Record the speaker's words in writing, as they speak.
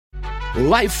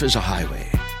Life is a highway,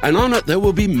 and on it there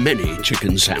will be many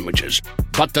chicken sandwiches.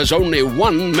 But there's only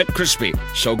one McCrispy.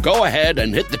 So go ahead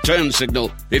and hit the turn signal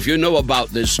if you know about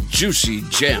this juicy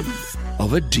gem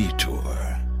of a detour.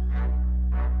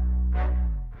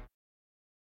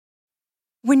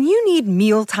 When you need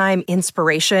mealtime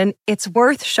inspiration, it's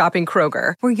worth shopping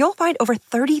Kroger, where you'll find over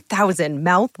 30,000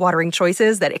 mouth-watering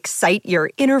choices that excite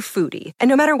your inner foodie. And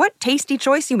no matter what tasty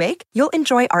choice you make, you'll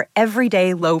enjoy our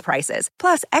everyday low prices,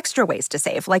 plus extra ways to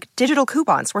save, like digital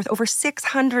coupons worth over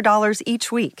 $600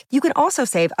 each week. You can also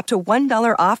save up to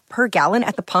 $1 off per gallon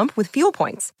at the pump with fuel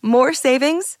points. More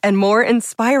savings and more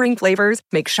inspiring flavors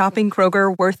make shopping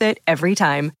Kroger worth it every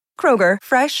time. Kroger,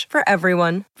 fresh for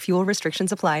everyone. Fuel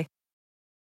restrictions apply.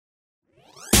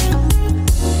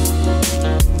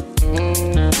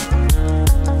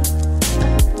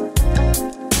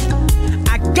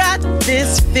 Got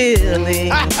this feeling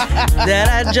that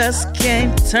I just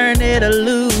can't turn it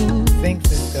loose. Think,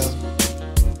 Cisco.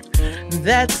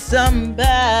 That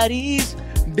somebody's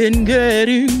been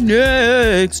getting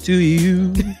next to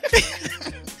you.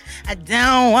 I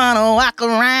don't want to walk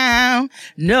around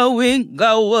knowing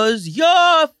I was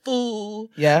your fool.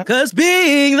 Yeah. 'Cause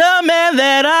being the man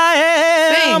that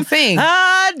I am, Sing.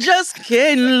 I just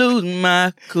can't lose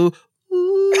my cool.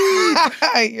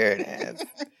 You're an ass.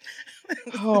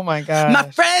 Oh my God.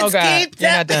 My friends keep You're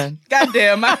not done.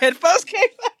 Goddamn, my headphones came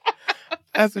out.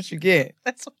 That's what you get.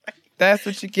 That's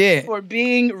what you get. for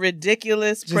being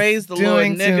ridiculous. Just Praise the Lord,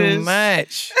 doing niggas. too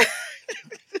much.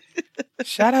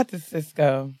 Shout out to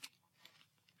Cisco.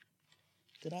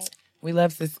 We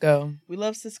love Cisco. We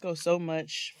love Cisco so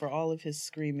much for all of his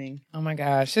screaming. Oh my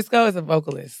gosh. Cisco is a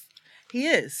vocalist. He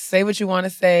is. Say what you want to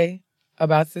say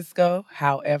about Cisco.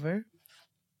 However,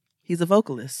 He's a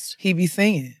vocalist. he be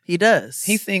singing. He does.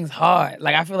 He sings hard.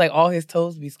 Like, I feel like all his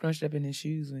toes be scrunched up in his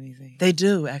shoes when he sings. They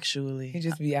do, actually. He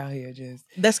just be out here just...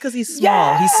 That's because he's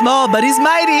small. He's small, but he's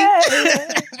mighty.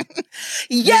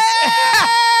 Yeah!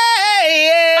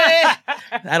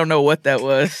 I don't know what that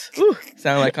was.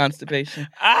 Sounded like constipation.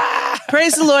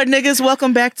 Praise the Lord, niggas.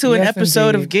 Welcome back to an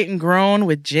episode of Getting Grown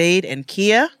with Jade and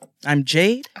Kia. I'm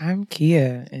Jade. I'm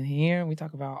Kia. And here we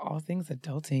talk about all things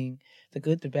adulting. The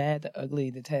good, the bad, the ugly,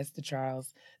 the tests, the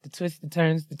trials, the twists, the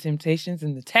turns, the temptations,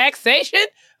 and the taxation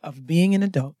of being an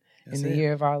adult in the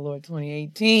year of our Lord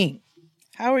 2018.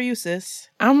 How are you, sis?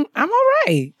 I'm all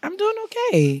right. I'm doing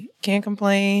okay. Can't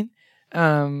complain.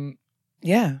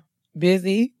 Yeah.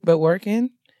 Busy, but working.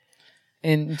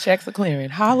 And checks are clearing.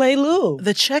 Hallelujah.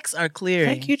 The checks are clearing.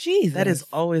 Thank you, Jesus. That is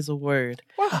always a word.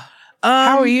 Wow.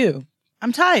 How are you?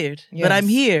 I'm tired, but I'm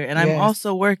here, and I'm Yes.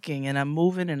 also working, and I'm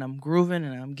moving, and I'm grooving,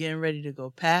 and I'm getting ready to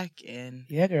go pack, and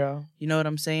Yeah, girl. you know what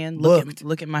I'm saying? Booked.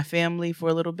 Look at my family for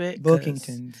a little bit. 'Cause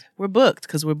Bookingtons. We're booked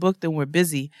because we're booked and we're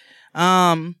busy.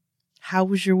 How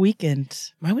was your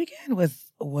weekend? My weekend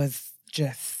was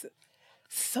just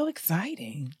so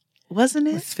exciting. Wasn't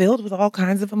It it? was filled with all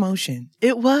kinds of emotion.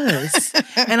 It was.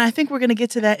 And I think we're going to get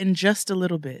to that in just a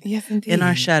little bit. Yes, indeed. In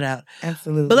our shout out.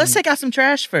 Absolutely. But let's take out some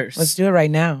trash first. Let's do it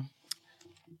right now.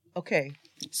 Okay.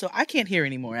 So I can't hear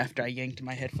anymore after I yanked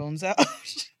my headphones out.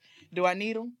 Do I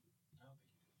need them?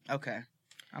 Okay.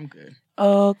 I'm good.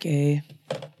 Okay.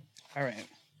 All right.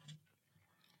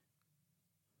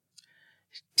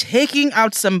 Taking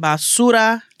out some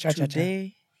basura Cha-cha-cha.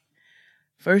 today.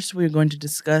 First, we're going to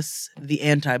discuss the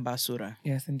anti-basura.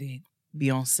 Yes, indeed.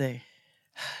 Beyonce.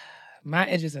 My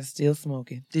edges are still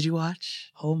smoking. Did you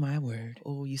watch? Oh, my word.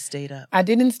 Oh, you stayed up. I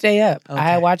didn't stay up. Okay.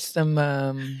 I watched some,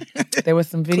 there were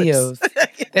some videos.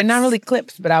 They're not really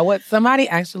clips, but somebody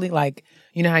actually like,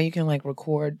 you know how you can like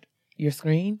record your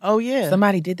screen? Oh, yeah.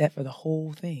 Somebody did that for the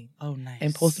whole thing. Oh, nice.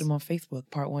 And posted them on Facebook,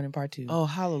 part 1 and part 2. Oh,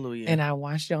 hallelujah. And I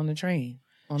watched it on the train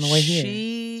on the way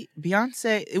here.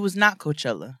 Beyonce, it was not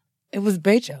Coachella. It was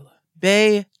Baychella.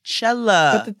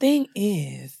 Baychella. But the thing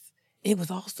is, it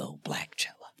was also Blackchella.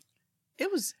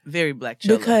 It was very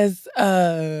Blackchella. Because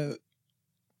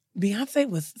Beyonce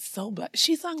was so black.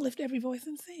 She sung Lift Every Voice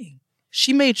and Sing.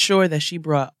 She made sure that she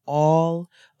brought all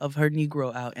of her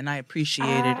Negro out, and I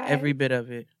appreciated every bit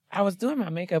of it. I was doing my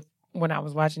makeup when I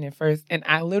was watching it first, and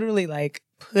I literally like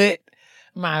put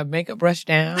my makeup brush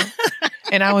down,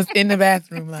 and I was in the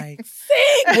bathroom like,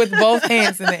 sing with both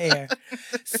hands in the air.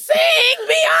 Sing,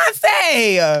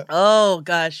 Beyonce! Oh,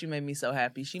 gosh, you made me so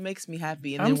happy. She makes me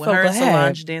happy. And I'm then when so her and glad.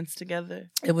 Solange danced together,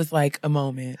 It was like a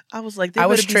moment. I was like, they I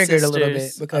was better be triggered a little bit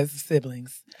sisters. because of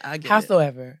siblings. I get it.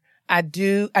 Howsoever, I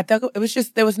thought it was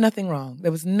just, there was nothing wrong.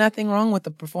 There was nothing wrong with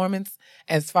the performance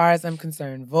as far as I'm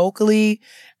concerned. Vocally,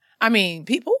 I mean,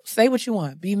 people say what you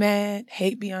want. Be mad,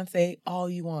 hate Beyonce, all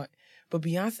you want. But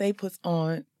Beyonce puts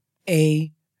on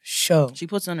a show. She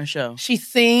puts on a show. She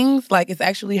sings like it's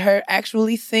actually her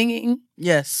actually singing.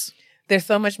 Yes. There's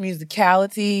so much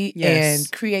musicality Yes.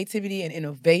 and creativity and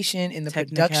innovation in the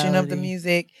production of the Technicality.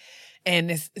 music.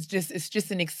 And it's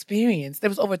just an experience. There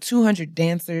was over 200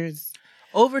 dancers,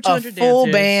 Over a 200 full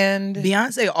dancers. band.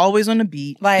 Beyonce always on the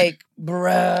beat. Like,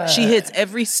 bruh. She hits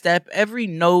every step, every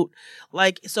note.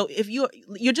 Like, so if you're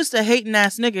just a hating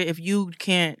ass nigga if you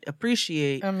can't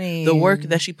appreciate the work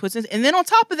that she puts in. And then on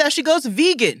top of that, she goes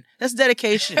vegan. That's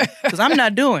dedication. Because I'm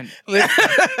not doing it.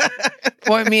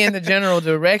 Point me in the general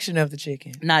direction of the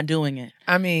chicken. Not doing it.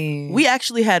 I mean, We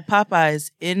actually had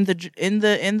Popeyes in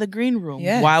the green room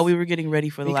Yes. while we were getting ready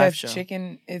for the live show. because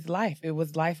chicken is life. It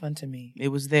was life unto me. It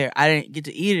was there. I didn't get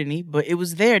to eat any, but it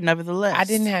was there nevertheless. I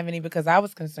didn't have any because I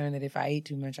was concerned that if I ate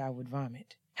too much, I would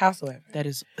vomit. Howsoever, That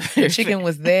is the chicken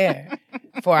was there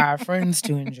for our friends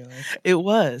to enjoy, It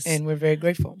was. and we're very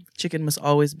grateful. Chicken must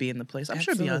always be in the place. I'm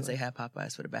sure Absolutely. Beyonce had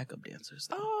Popeyes for the backup dancers.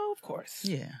 Though. Oh, of course.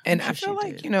 Yeah. And I'm I sure feel she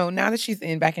like, did. now that she's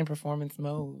back in performance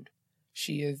mode,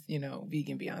 she is,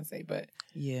 vegan Beyonce. But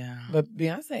Yeah.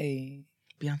 Beyonce,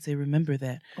 Remember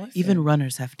that. listen, Even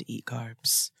runners have to eat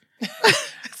carbs.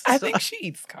 I So- think she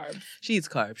eats carbs. She eats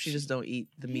carbs. She just don't eat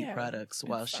the meat Yeah, products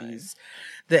while that's fine. she's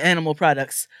the animal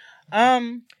products.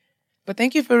 But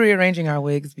thank you for rearranging our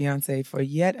wigs, Beyonce, for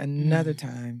yet another Mm.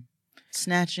 time.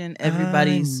 Snatching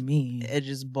everybody's I mean,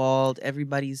 edges bald,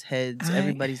 everybody's heads,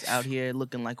 everybody's out here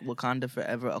looking like Wakanda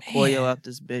forever. Okoye Man. out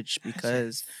this bitch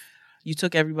because you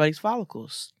took everybody's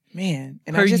follicles. man,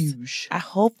 and Per I usual.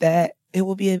 hope that it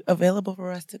will be available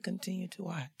for us to continue to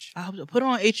watch. I hope so. Put it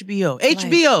on HBO.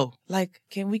 HBO. Like,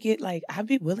 can we get I'd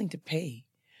be willing to pay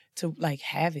to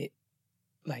have it,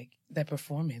 that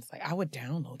performance. Like, I would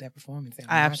download that performance and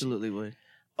I watch absolutely would. it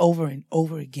over and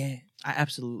over again. I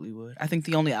absolutely would. I think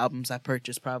the only albums I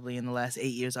purchased probably in the last 8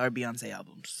 years are Beyonce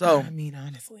albums. So, I mean,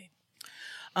 honestly.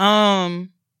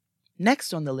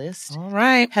 next on the list, All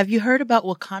right. have you heard about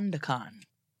WakandaCon?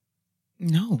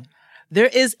 No. There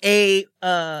is a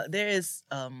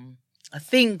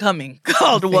thing coming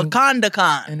called thing.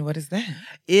 WakandaCon. And what is that?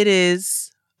 It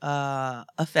is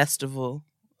a festival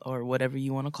or whatever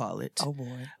you want to call it Oh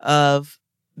boy. of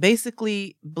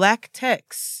basically black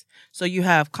techs. So you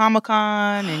have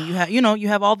Comic-Con and you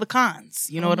have all the cons.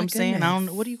 You know Oh what my I'm saying? I don't know.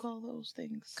 goodness. What do you call those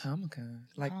things? Comic-Con.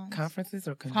 Like Cons. conferences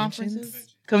or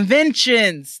conventions?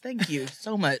 Conventions. Thank you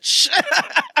so much.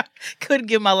 Couldn't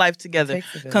get my life together.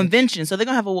 Takes a village. Convention. So they're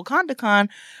gonna have a WakandaCon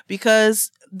because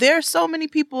there's so many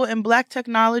people in black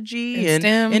technology And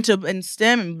STEM. into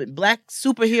STEM and black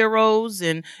superheroes,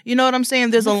 and you know what I'm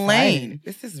saying. There's a I'm lane. excited.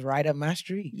 This is right up my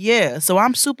street. Yeah, so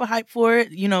I'm super hyped for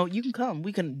it. You can come.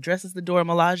 We can dress as the Dora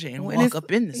Milaje and When walk is-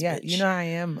 up in this Yeah, bitch. I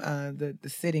am the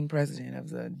sitting president of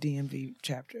the DMV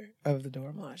chapter of the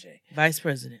Dora Milaje. Vice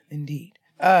President. Indeed.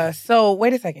 So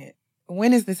wait a second.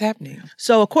 When is this happening?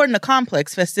 So according to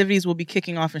Complex, festivities will be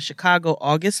kicking off in Chicago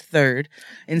August 3rd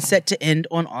and set to end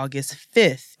on August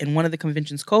 5th. And one of the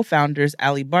convention's co-founders,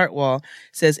 Ali Bartwall,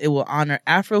 says it will honor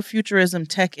Afrofuturism,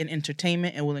 tech, and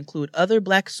entertainment and will include other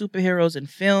black superheroes in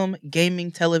film, gaming,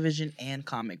 television, and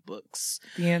comic books.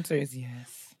 The answer is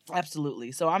yes.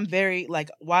 Absolutely. So I'm very,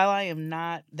 while I am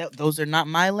not, those are not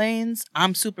my lanes,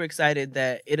 I'm super excited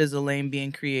that it is a lane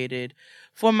being created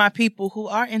for my people who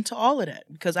are into all of that,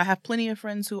 because I have plenty of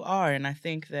friends who are, and I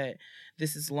think that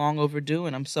this is long overdue,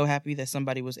 and I'm so happy that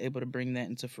somebody was able to bring that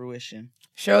into fruition.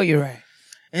 Show you're right.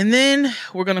 And then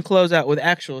we're going to close out with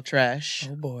actual trash.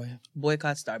 Oh boy.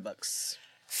 Boycott Starbucks.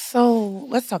 So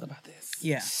let's talk about this.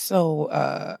 Yeah. So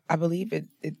I believe it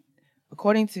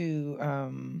according to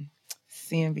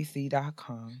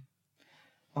CNBC.com,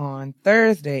 on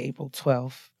Thursday, April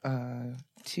 12th,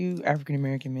 2 African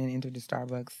American men entered the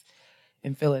Starbucks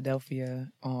in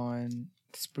Philadelphia on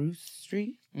Spruce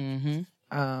Street. Mm-hmm.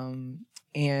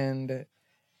 And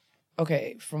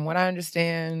okay, from what I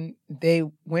understand, they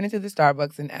went into the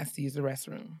Starbucks and asked to use the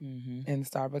restroom. Mm-hmm. And the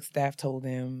Starbucks staff told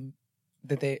them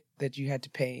that you had to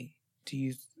pay to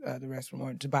use the restroom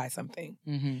or to buy something.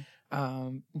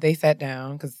 Mm-hmm. They sat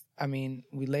down because,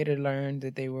 we later learned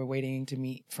that they were waiting to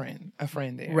meet a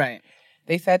friend there. Right.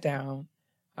 They sat down.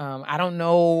 I don't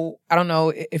know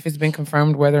if it's been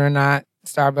confirmed whether or not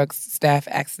Starbucks staff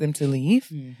asked them to leave.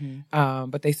 Mm-hmm.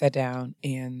 But they sat down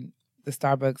and the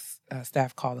Starbucks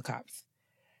staff called the cops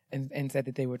and said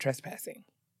that they were trespassing.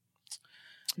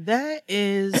 That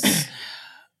is...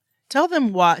 Tell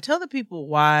the people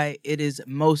why it is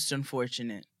most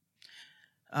unfortunate.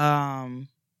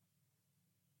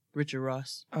 Richard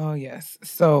Ross. Oh, yes.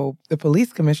 So the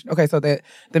police commission... Okay, so the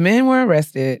men were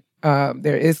arrested.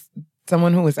 There is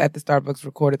someone who was at the Starbucks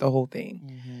recorded the whole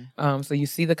thing. So you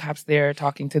see the cops there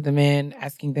talking to the men,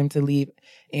 asking them to leave.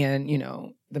 And,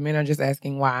 the men are just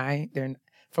asking why.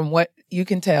 From what you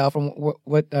can tell, from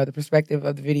what the perspective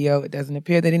of the video, it doesn't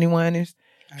appear that anyone is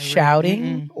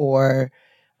shouting or,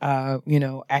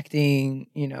 acting,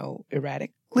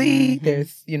 erratically.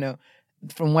 There's,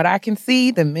 from what I can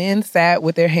see, the men sat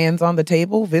with their hands on the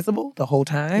table, visible the whole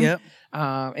time. Yep.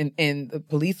 And the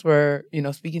police were,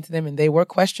 speaking to them, and they were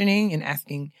questioning and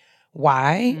asking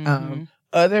why.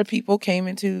 Other people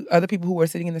who were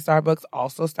sitting in the Starbucks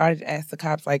also started to ask the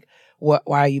cops, like, why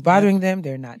are you bothering them?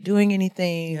 They're not doing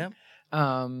anything. Yep.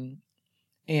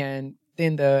 And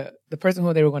then the person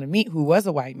who they were going to meet, who was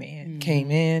a white man, came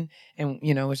in and,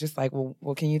 was just like,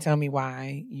 well, can you tell me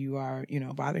why you are,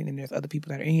 bothering them? There's other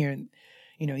people that are in here. And,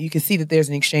 you can see that there's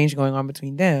an exchange going on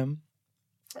between them.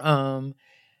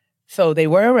 So they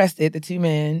were arrested, the two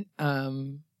men,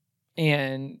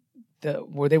 and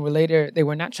they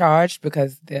were not charged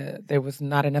because there was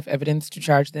not enough evidence to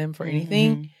charge them for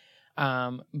anything.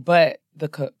 But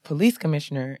the police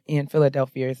commissioner in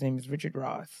Philadelphia, his name is Richard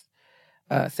Ross,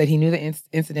 said he knew the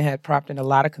incident had prompted a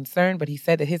lot of concern, but he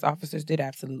said that his officers did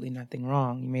absolutely nothing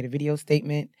wrong. He made a video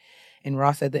statement, and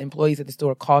Ross said the employees at the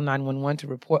store called 911 to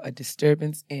report a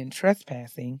disturbance and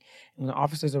trespassing. And when the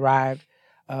officers arrived,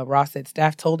 Ross said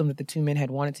staff told him that the two men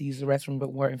had wanted to use the restroom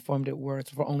but were informed it was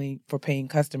only for paying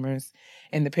customers,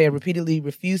 and the pair repeatedly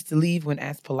refused to leave when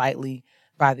asked politely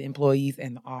by the employees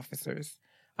and the officers.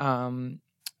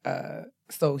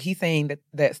 So he's saying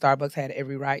that Starbucks had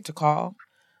every right to call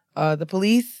the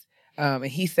police. And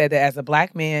he said that as a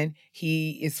black man,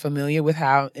 he is familiar with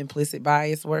how implicit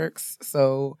bias works.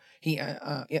 So he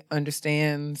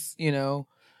understands,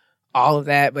 all of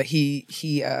that. But he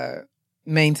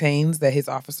maintains that his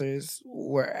officers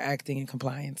were acting in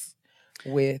compliance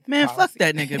with policy. Fuck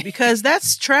that nigga, because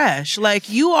that's trash. Like,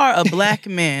 you are a black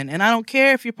man, and I don't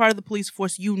care if you're part of the police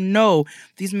force.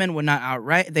 These men were not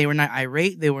outright. They were not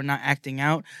irate. They were not acting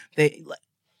out.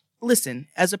 Listen,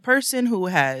 as a person who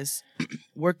has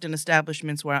worked in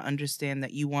establishments where I understand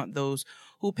that you want those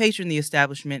who patron the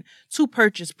establishment to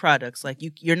purchase products. Like,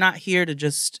 you're not here to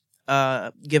just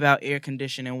give out air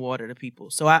conditioning and water to people.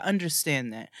 So I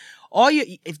understand that.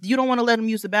 If you don't want to let them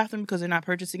use the bathroom because they're not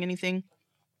purchasing anything,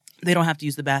 they don't have to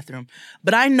use the bathroom.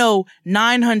 But I know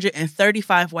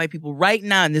 935 white people right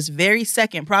now in this very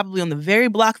second, probably on the very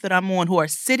block that I'm on, who are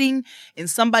sitting in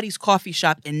somebody's coffee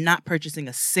shop and not purchasing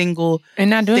a single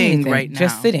and not doing thing anything, right now.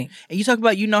 Just sitting. And you talk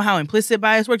about, how implicit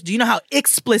bias works. Do you know how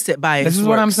explicit bias works? This is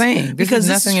what I'm saying. Because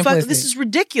this is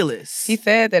ridiculous. He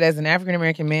said that as an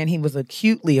African-American man, he was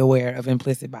acutely aware of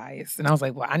implicit bias. And I was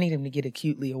like, well, I need him to get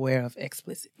acutely aware of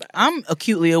explicit bias. I'm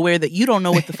acutely aware that you don't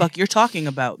know what the fuck you're talking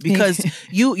about, because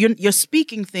you're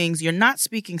speaking things, you're not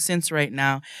speaking sense right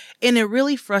now. And it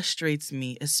really frustrates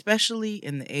me, especially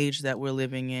in the age that we're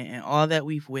living in and all that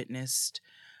we've witnessed,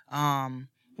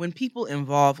 when people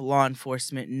involve law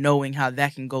enforcement knowing how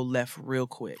that can go left real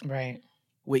quick. Right.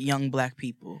 With young black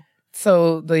people.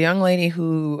 So the young lady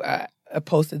who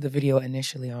posted the video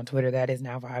initially on Twitter, that is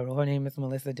now viral, her name is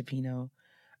Melissa DePino.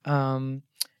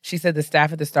 She said the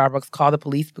staff at the Starbucks called the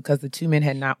police because the two men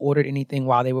had not ordered anything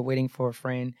while they were waiting for a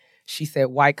friend. She said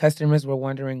white customers were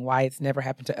wondering why it's never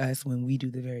happened to us when we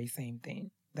do the very same thing.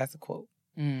 That's a quote.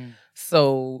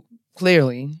 So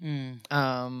clearly,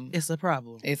 it's a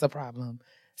problem. It's a problem.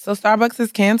 So Starbucks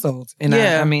is canceled. And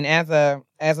I mean, as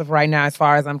of right now, as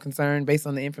far as I'm concerned, based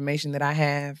on the information that I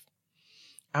have,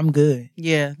 I'm good.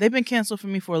 Yeah, they've been canceled for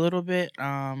me for a little bit.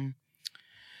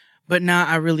 But now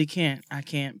I really can't. I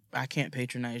can't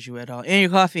patronize you at all. And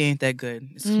your coffee ain't that good.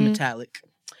 It's metallic.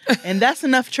 And that's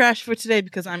enough trash for today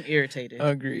because I'm irritated.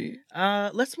 Agreed.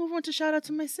 Let's move on to shout out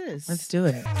to my sis. Let's do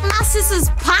it. My sis is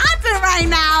popping right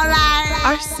now.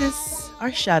 Like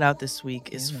Our shout out this week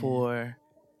is for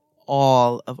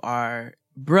all of our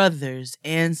brothers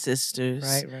and sisters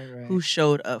right. who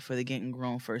showed up for the Getting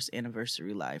Grown First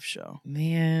Anniversary live show.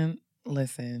 Man,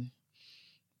 listen.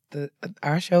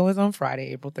 Our show was on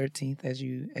Friday, April 13th, as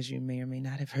you may or may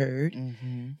not have heard.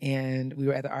 Mm-hmm. And we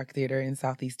were at the Arc Theater in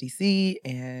Southeast DC,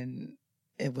 and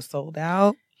it was sold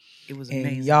out. It was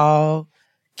amazing. And y'all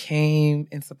came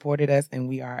and supported us, and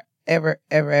we are ever,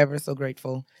 ever, ever so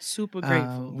grateful. Super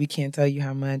grateful. We can't tell you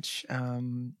how much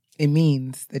it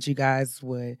means that you guys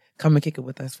would come and kick it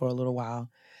with us for a little while.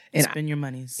 And spend your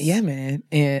monies. Yeah, man.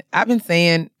 And I've been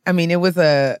saying, I mean, it was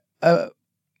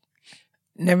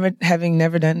never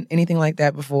done anything like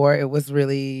that before. It was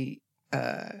really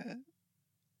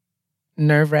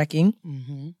nerve-wracking.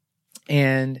 Mm-hmm.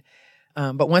 And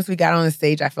but once we got on the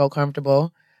stage, I felt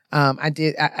comfortable. I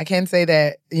can say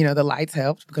that, the lights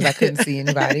helped because I couldn't see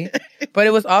anybody. But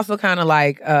it was also kind of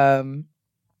like a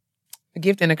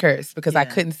gift and a curse because I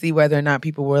couldn't see whether or not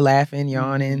people were laughing,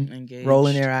 yawning, Engaged.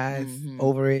 rolling their eyes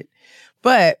over it.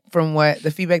 But from what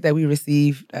the feedback that we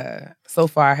received so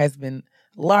far has been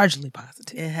largely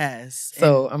positive. It has.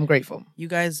 So I'm grateful. You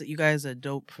guys are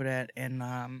dope for that. And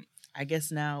I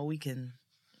guess now we can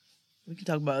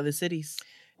talk about other cities.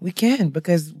 We can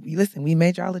because, listen, we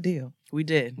made y'all a deal. We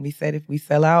did. We said if we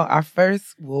sell out our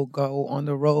first, we'll go on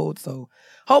the road. So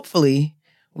hopefully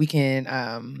we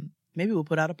can... maybe we'll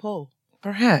put out a poll.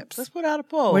 Perhaps. Let's put out a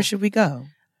poll. Where should we go?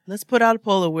 Let's put out a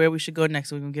poll of where we should go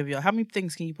next. We're going to give y'all... How many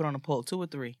things can you put on a poll? 2 or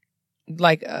 3?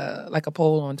 Like a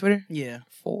poll on Twitter? Yeah.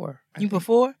 4. You put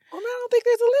 4? Well, I don't think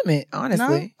there's a limit,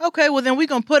 honestly. No? Okay, well then we're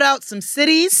going to put out some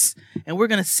cities and we're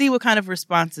going to see what kind of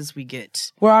responses we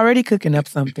get. We're already cooking up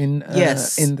something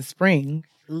Yes. in the spring.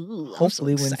 Ooh,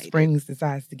 Hopefully I'm so when excited. Springs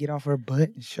decides to get off her butt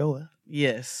and show up.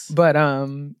 Yes. But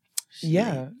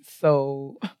yeah.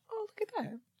 So look at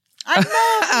that.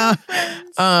 I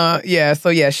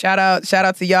know. Shout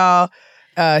out to y'all.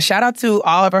 Shout out to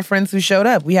all of our friends who showed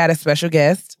up. We had a special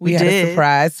guest. We had did. a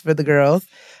surprise for the girls.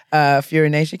 Fury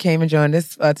Nation came and joined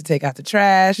us to take out the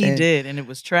trash. He did, and it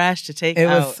was trash to take It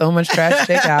out. was so much trash to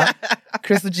take out.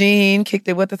 Crystal Jean kicked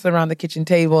it with us around the kitchen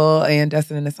table, and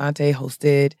Dustin and Asante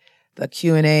hosted the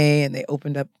Q&A, and they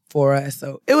opened up for us.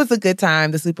 So it was a good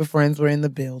time. The Super Friends were in the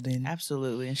building.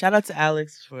 Absolutely. And shout out to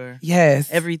Alex for Yes.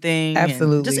 everything.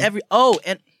 Absolutely.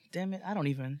 And damn it, I don't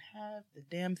even have the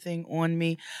damn thing on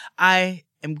me. I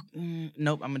am,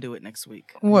 nope, I'm going to do it next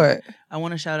week. What? I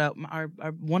want to shout out our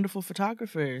wonderful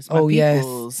photographers. Oh,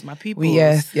 yes. My peoples.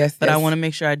 Yes. But I want to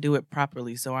make sure I do it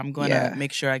properly. So I'm going to Yeah.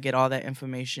 make sure I get all that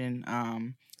information.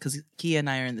 Because Kia and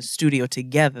I are in the studio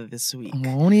together this week.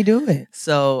 Won't he do it?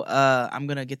 So I'm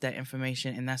going to get that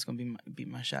information, and that's going to be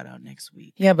my shout out next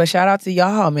week. Yeah, but shout out to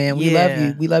y'all, man. We love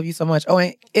you. We love you so much. Oh,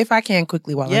 and if I can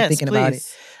quickly while I'm thinking about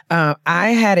it. I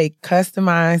had a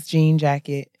customized jean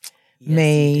jacket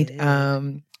made.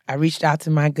 I reached out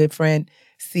to my good friend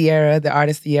Sierra, the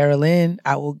artist Sierra Lynn.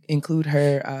 I will include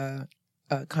her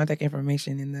contact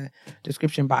information in the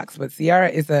description box. But Sierra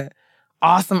is a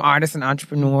awesome artist and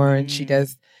entrepreneur, and she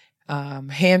does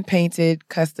hand-painted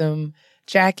custom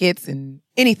jackets and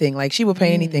anything. Like, she will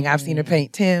paint anything. I've seen her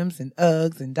paint Timbs and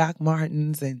Uggs and Doc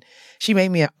Martens, and she made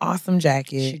me an awesome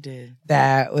jacket. She did.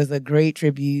 That was a great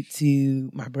tribute to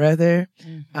my brother,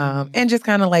 and just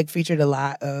kind of like featured a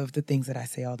lot of the things that I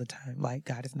say all the time, like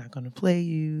God is not going to play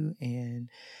you, and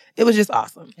it was just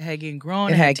awesome. It had Getting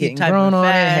Grown. It had Getting Grown on it.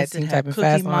 It had Team Type and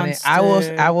Fast on it.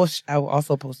 I will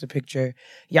also post a picture.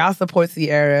 Y'all support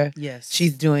Sierra. Yes.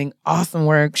 She's doing awesome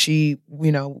work. She,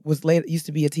 used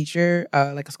to be a teacher,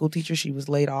 like a school teacher. She was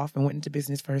laid off and went into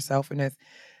business for herself, and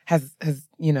has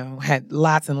had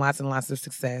lots and lots and lots of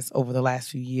success over the last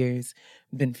few years.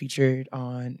 Been featured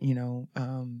on,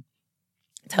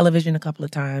 television a couple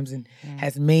of times, and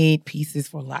has made pieces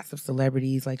for lots of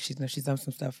celebrities. Like, she's done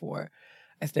some stuff for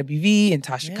SWV and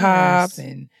Tasha Cobbs,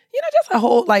 and just a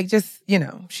whole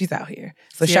she's out here.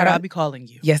 So Sierra, shout out, I'll be calling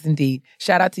you. Yes, indeed.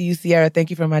 Shout out to you, Sierra.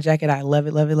 Thank you for my jacket. I love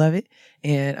it, love it, love it.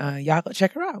 And y'all go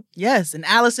check her out. Yes, and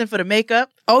Allison for the makeup.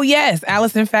 Oh yes,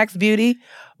 Allison Fax Beauty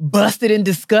busted and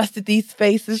disgusted these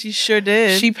faces. She sure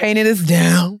did. She painted us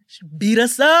down. She beat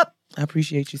us up. I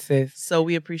appreciate you, sis. So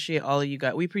we appreciate all of you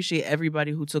guys. We appreciate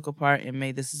everybody who took a part and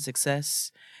made this a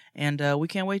success. And we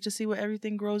can't wait to see what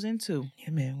everything grows into. Yeah,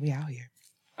 man, we out here.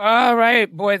 All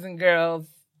right, boys and girls,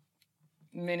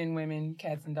 men and women,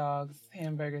 cats and dogs,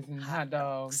 hamburgers and hot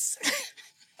dogs,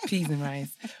 peas and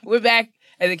rice. We're back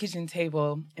at the kitchen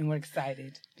table, and we're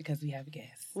excited because we have a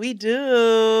guest. We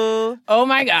do. Oh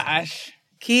my gosh.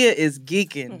 Kia is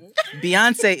geeking.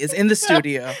 Beyonce is in the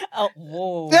studio. Oh,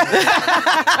 whoa.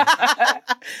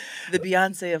 The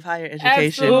Beyonce of higher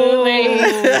education. Absolutely.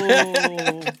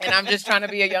 And I'm just trying to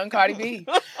be a young Cardi B.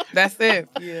 That's it.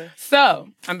 Yeah. So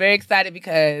I'm very excited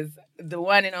because the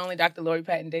one and only Dr. Lori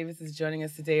Patton Davis is joining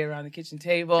us today around the kitchen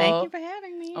table. Thank you for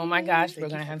having me. Oh my gosh, Thank we're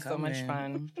you going to for have so much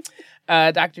coming.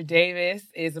 fun. Dr. Davis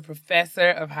is a professor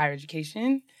of higher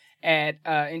education at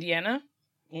Indiana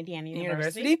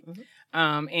University. Mm-hmm.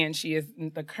 And she is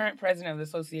the current president of the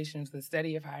Association for the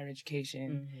Study of Higher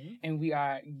Education. Mm-hmm. And we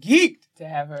are geeked to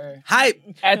have her Hype.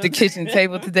 at the kitchen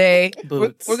table today. We're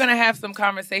Boots. going to have some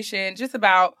conversation just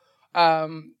about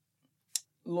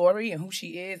Lori and who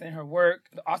she is and her work,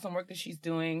 the awesome work that she's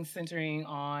doing, centering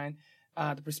on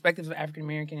the perspectives of African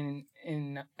Americans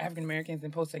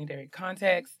in post-secondary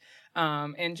contexts,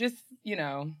 and just,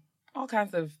 all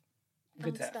kinds of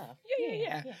good stuff.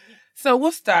 Yeah. So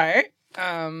we'll start.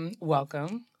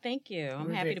 Welcome. Thank you.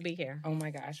 I'm happy to be here. Oh my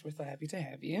gosh, we're so happy to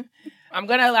have you. I'm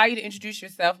going to allow you to introduce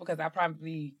yourself because I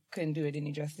probably couldn't do it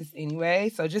any justice anyway.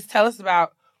 So just tell us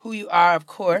about who you are, of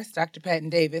course, Dr. Patton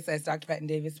Davis, as Dr. Patton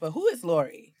Davis. But who is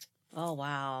Lori? Oh,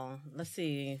 wow. Let's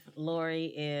see.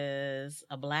 Lori is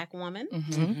a Black woman,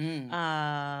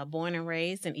 born and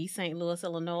raised in East St. Louis,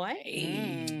 Illinois.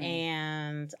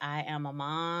 And I am a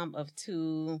mom of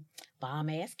 2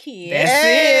 bomb-ass kids. That's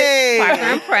it. Parker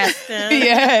and Preston.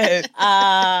 Yes.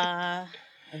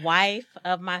 Wife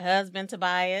of my husband,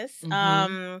 Tobias. Come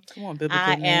on, biblical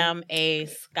I name. am a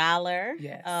scholar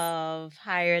Yes. of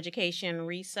higher education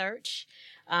research.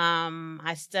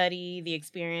 I study the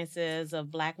experiences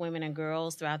of Black women and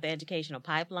girls throughout the educational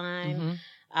pipeline.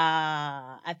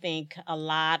 I think a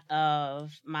lot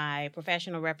of my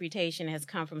professional reputation has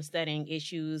come from studying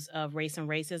issues of race and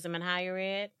racism in higher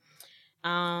ed.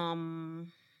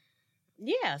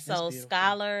 So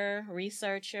scholar,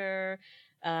 researcher,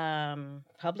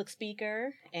 public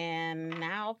speaker, and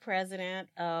now president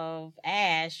of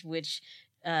ASH, which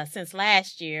since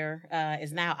last year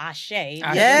is now Ashe.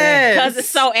 Yes. Because it's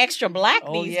so extra Black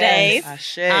these days.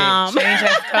 Ashe. Change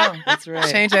has come. That's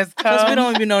right. Change has come. Because we don't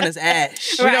want to be known as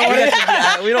Ash.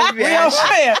 Right. We don't want to be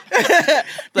Ashy.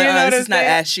 But You know this is not what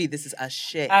I'm Ashy. This is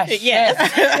Ashe. Yes.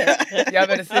 Y'all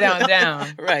better sit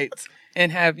down. Right. And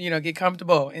have, get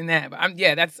comfortable in that. But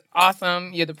that's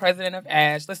awesome. You're the president of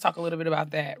ASH. Let's talk a little bit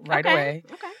about that right away.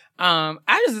 Okay.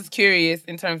 I was just curious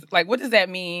in terms of, what does that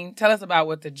mean? Tell us about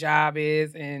what the job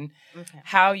is and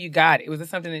how you got it. Was it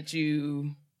something that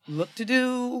you looked to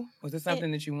do? Was it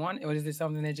something that you wanted? Or is it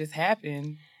something that just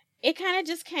happened? It kind of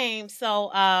just came. So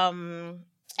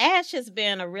ASH has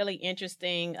been a really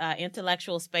interesting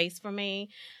intellectual space for me.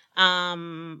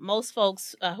 Most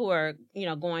folks who are,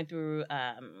 going through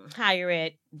higher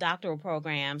ed doctoral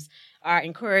programs are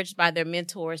encouraged by their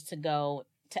mentors to go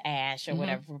to ASH or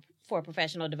whatever for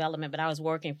professional development. But I was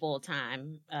working full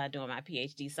time doing my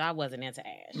PhD, so I wasn't into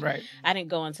ASH. Right. I didn't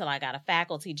go until I got a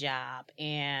faculty job,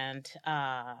 and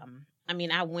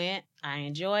I went. I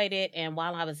enjoyed it, and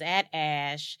while I was at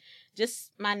ASH,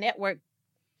 just my network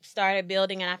started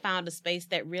building, and I found a space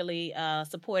that really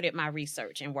supported my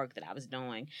research and work that I was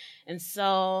doing. And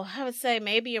so I would say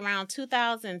maybe around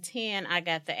 2010, I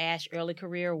got the ASH Early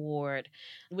Career Award,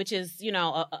 which is,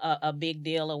 a big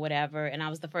deal or whatever. And I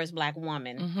was the first Black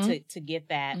woman to get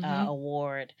that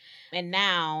award. And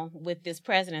now with this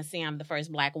presidency, I'm the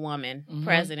first Black woman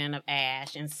president of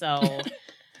ASH. And so...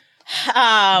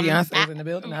 Beyonce's in the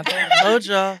building. I told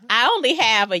y'all. I only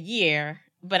have a year,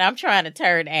 but I'm trying to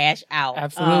turn ASH out.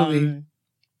 Absolutely.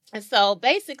 And so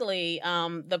basically,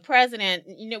 the president,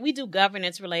 we do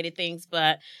governance-related things,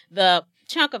 but the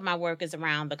chunk of my work is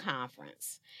around the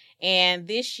conference. And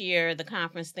this year, the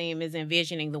conference theme is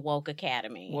Envisioning the Woke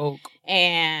Academy. Woke.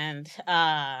 And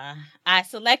I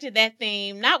selected that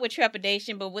theme, not with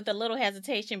trepidation, but with a little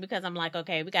hesitation, because I'm like,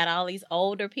 okay, we got all these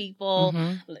older people.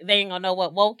 They ain't gonna know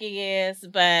what woke is,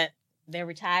 but they're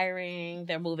retiring,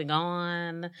 they're moving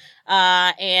on.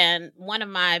 And one of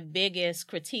my biggest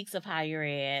critiques of higher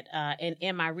ed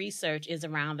in my research is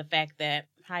around the fact that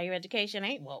higher education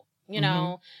ain't woke.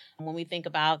 When we think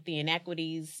about the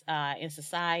inequities in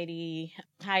society,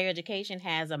 higher education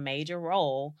has a major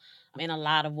role in a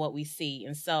lot of what we see.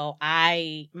 And so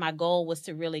my goal was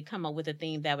to really come up with a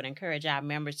theme that would encourage our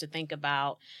members to think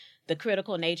about the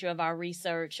critical nature of our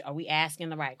research. Are we asking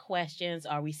the right questions?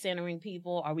 Are we centering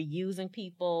people? Are we using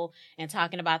people and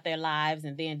talking about their lives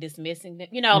and then dismissing them?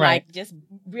 Just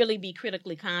really be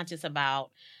critically conscious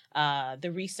about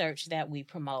the research that we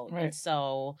promote. Right. And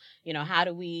so, how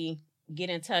do we get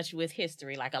in touch with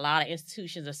history? Like, a lot of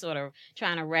institutions are sort of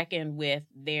trying to reckon with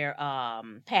their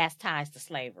past ties to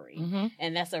slavery.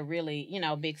 And that's a really,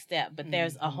 big step. But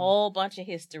there's a whole bunch of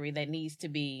history that needs to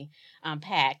be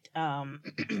unpacked.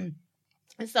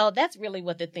 And so that's really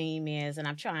what the theme is. And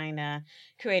I'm trying to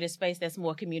create a space that's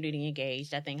more community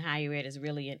engaged. I think higher ed is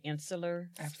really an insular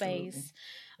space.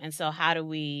 And so how do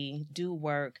we do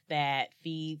work that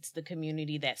feeds the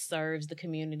community, that serves the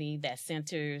community, that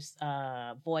centers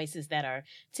voices that are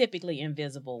typically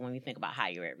invisible when we think about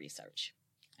higher ed research?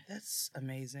 That's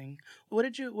amazing. What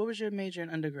was your major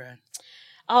in undergrad?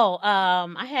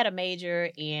 I had a major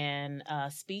in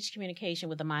speech communication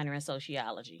with a minor in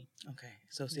sociology. Okay,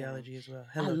 sociology as well.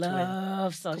 Hello, I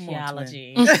love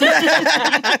sociology.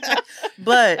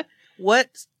 But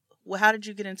how did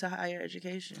you get into higher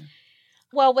education?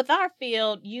 Well, with our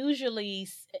field, usually,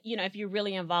 you know, if you're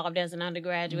really involved as an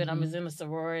undergraduate, I was in a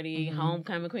sorority,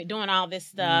 homecoming queen, doing all this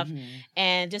stuff,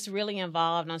 and just really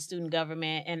involved on student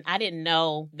government. And I didn't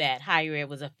know that higher ed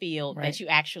was a field that you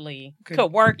actually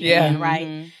could work in,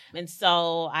 right? And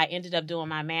so I ended up doing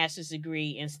my master's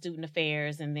degree in student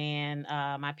affairs and then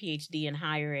my PhD in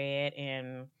higher ed.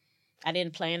 And I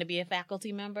didn't plan to be a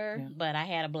faculty member, but I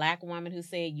had a Black woman who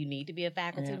said, you need to be a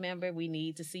faculty member. We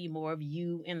need to see more of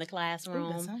you in the classroom.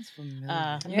 Ooh, that sounds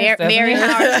familiar. Mary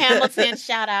Howard Hamilton,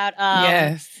 shout out.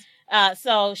 Yes.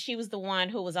 So she was the one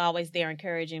who was always there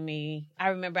encouraging me. I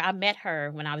remember I met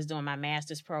her when I was doing my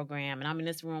master's program, and I'm in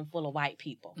this room full of white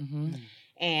people.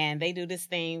 And they do this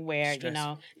thing where, you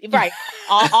know, right,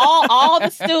 all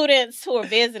the students who are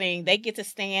visiting, they get to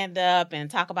stand up and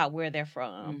talk about where they're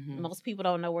from. Most people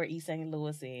don't know where East St.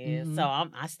 Louis is. So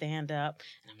I stand up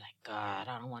and I'm like, God,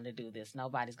 I don't want to do this.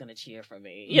 Nobody's going to cheer for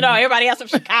me. You know, everybody else from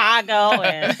Chicago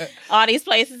and all these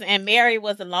places. And Mary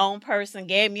was a lone person,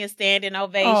 gave me a standing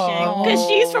ovation because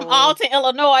she's from Alton,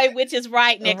 Illinois, which is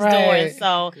right next door. And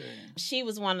so she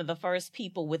was one of the first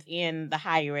people within the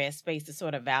higher ed space to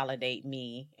sort of validate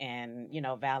me and, you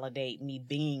know, validate me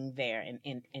being there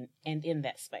and in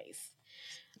that space.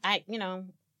 I, you know,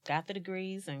 got the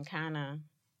degrees and kind of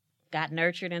got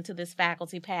nurtured into this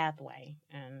faculty pathway.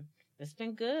 And it's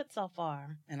been good so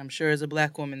far. And I'm sure as a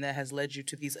Black woman that has led you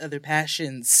to these other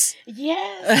passions.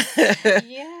 Yes.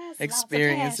 Yes.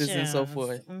 Experiences and so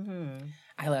forth.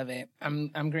 I love it.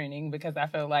 I'm grinning because I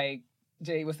feel like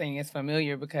Jay was saying it's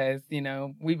familiar because, you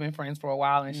know, we've been friends for a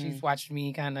while and she's watched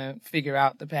me kind of figure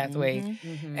out the pathway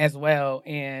as well.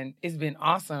 And it's been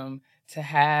awesome to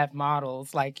have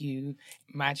models like you,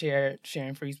 my chair,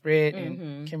 Sharon Fries-Britt,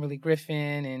 and Kimberly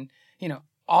Griffin, and, you know,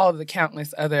 all of the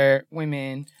countless other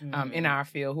women in our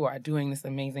field who are doing this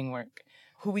amazing work,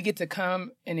 who we get to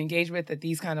come and engage with at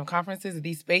these kind of conferences, at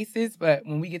these spaces. But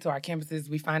when we get to our campuses,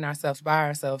 we find ourselves by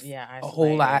ourselves a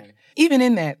whole lot. Even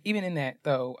in that,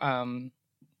 though,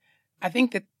 I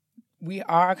think that we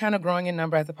are kind of growing in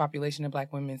number as a population of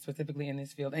Black women, specifically in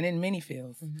this field and in many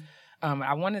fields.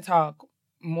 I want to talk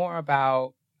more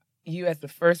about you as the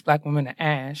first Black woman to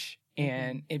ASH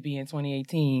and it being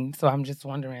 2018. So I'm just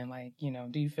wondering, like, you know,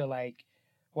 do you feel like,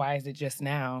 why is it just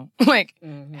now? Like,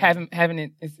 having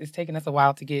it, it's taken us a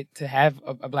while to get to have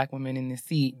a Black woman in this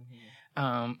seat.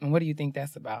 And what do you think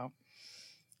that's about?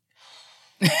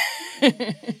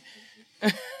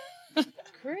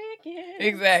 Cricket.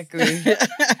 Exactly.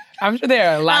 I'm sure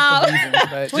there are lots of reasons,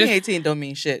 but 2018 don't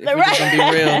mean shit. If we're just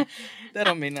gonna be real, that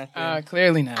don't mean nothing.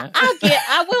 Clearly not.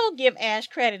 I will give Ash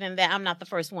credit in that I'm not the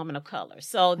first woman of color.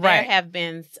 So there have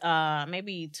been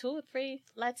maybe 2 or 3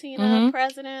 Latina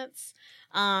presidents.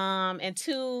 And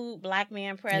 2 Black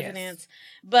men presidents.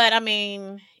 But I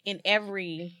mean, in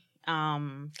every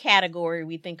category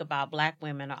we think about, Black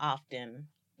women are often,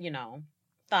 you know,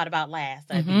 thought about last,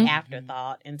 the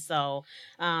afterthought. And so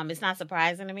it's not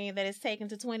surprising to me that it's taken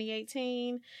to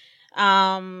 2018.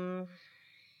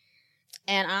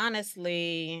 And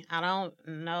honestly, I don't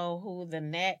know who the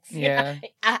next. Yeah.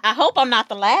 I hope I'm not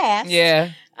the last.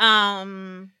 Yeah.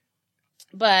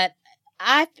 But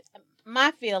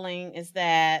my feeling is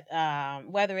that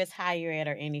whether it's higher ed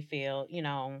or any field, you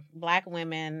know, Black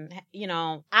women, you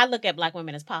know, I look at Black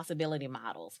women as possibility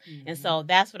models. And so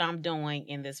that's what I'm doing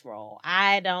in this role.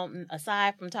 I don't,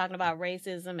 aside from talking about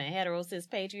racism and hetero-cis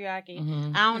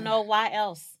patriarchy, I don't know why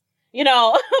else, you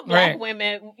know, Black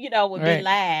women, you know, would be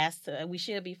last. We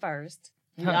should be first.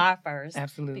 We are first.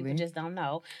 Absolutely. People just don't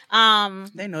know.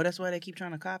 They know. That's why they keep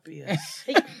trying to copy us.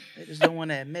 They just don't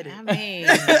want to admit it. I mean,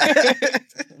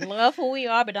 love who we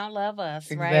are, but don't love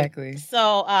us, right? Exactly.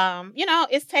 So, you know,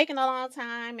 it's taken a long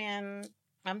time, and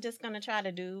I'm just going to try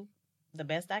to do the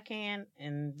best I can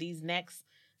in these next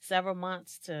several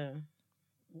months to,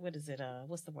 what is it?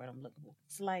 What's the word I'm looking for?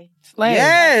 Slay.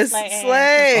 Yes,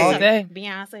 slay. All day.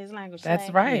 Beyonce's language. That's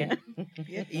slay. right.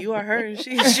 Yeah, you are her.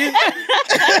 She's you.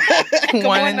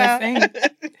 One and the same.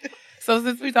 So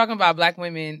since we're talking about Black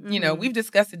women, you know, we've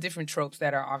discussed the different tropes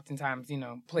that are oftentimes, you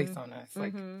know, placed on us,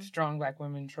 like strong Black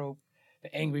women trope,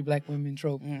 the angry Black women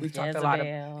trope. We've talked a lot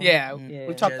of,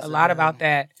 we've talked a lot about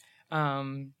that,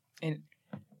 and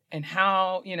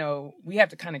how, you know, we have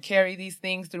to kind of carry these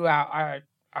things throughout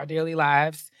our daily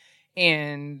lives.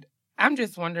 And I'm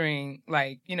just wondering,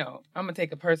 like, you know, I'm gonna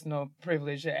take a personal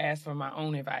privilege to ask for my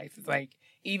own advice. It's like,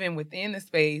 even within the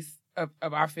space of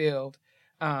our field,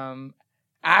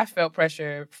 I felt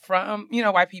pressure from, you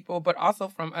know, white people, but also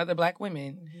from other Black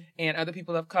women and other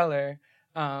people of color,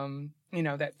 you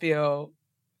know, that feel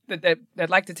that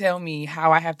like to tell me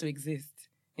how I have to exist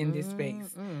in this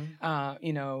space.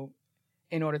 You know,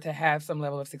 in order to have some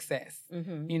level of success.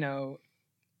 Mm-hmm. You know,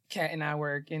 Kat and I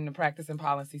work in the practice and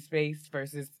policy space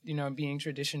versus, you know, being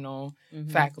traditional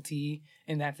faculty,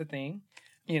 and that's a thing,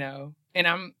 you know.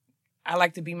 And I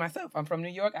like to be myself. I'm from New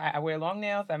York. I wear long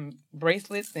nails, I'm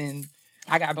bracelets, and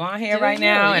I got blonde hair right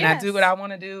now, and I do what I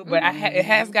want to do. But it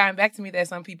has gotten back to me that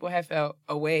some people have felt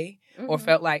away or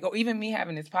felt like, or even me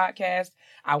having this podcast,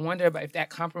 I wonder about if that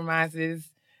compromises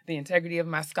the integrity of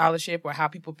my scholarship or how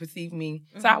people perceive me.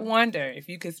 So I wonder if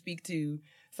you could speak to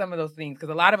some of those things, because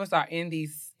a lot of us are in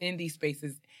these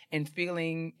spaces and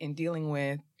feeling and dealing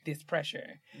with this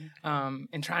pressure,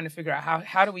 and trying to figure out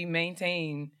how do we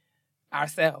maintain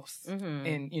ourselves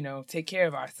and, you know, take care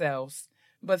of ourselves,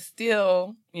 but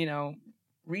still, you know,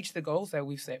 reach the goals that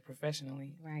we've set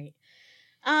professionally. Right.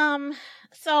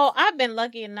 So I've been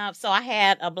lucky enough. So I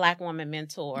had a Black woman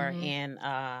mentor in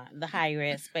the higher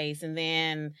ed space, and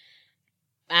then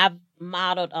I've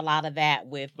modeled a lot of that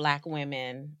with Black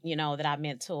women, you know, that I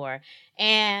mentor.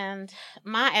 And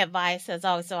my advice has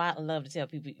always, so I love to tell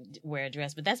people wear a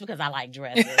dress, but that's because I like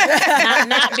dresses,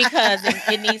 not because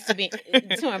it needs to be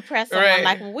to impress someone. Right.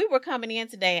 Like when we were coming in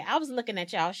today, I was looking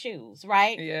at y'all shoes,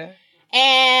 right? Yeah.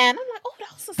 And I'm like, oh,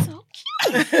 those are so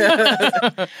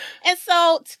cute. And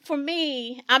so for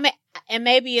me, and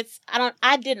maybe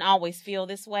I didn't always feel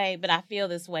this way, but I feel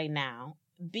this way now.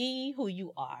 Be who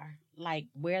you are. Like,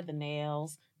 wear the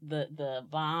nails, the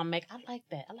bomb make. I like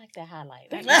that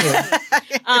highlight.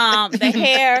 The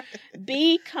hair.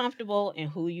 Be comfortable in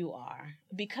who you are,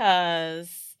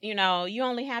 because, you know, you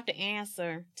only have to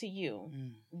answer to you.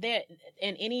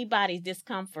 And anybody's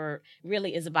discomfort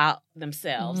really is about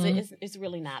themselves. It's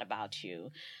really not about you.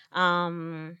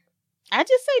 I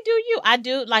just say, do you? I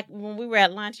do, like when we were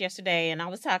at lunch yesterday and I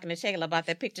was talking to Shayla about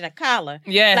that picture, that collar.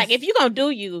 Yes. Like, if you're going to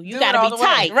do you got to be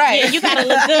tight. Right. Yeah, you got to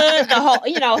look good, the whole,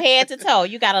 you know, head to toe.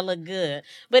 You got to look good.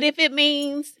 But if it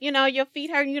means, you know, your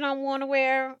feet hurt and you don't want to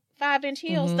wear 5-inch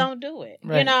heels, don't do it.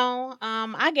 Right. You know,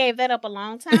 I gave that up a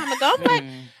long time ago. I'm like,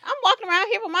 I'm walking around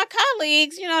here with my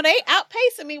colleagues, you know, they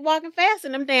outpacing me walking fast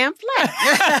in them damn flats.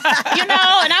 You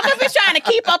know, and I'm just trying to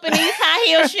keep up in these high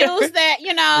heel shoes that,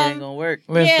 you know. It ain't gonna work.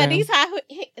 Yeah, these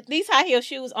high heel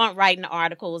shoes aren't writing the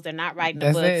articles. They're not writing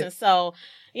the books. And so,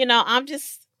 you know, I'm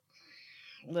just,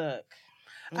 look,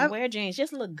 wear jeans,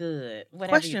 just look good.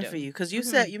 Question for you, because you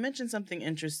said, you mentioned something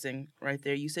interesting right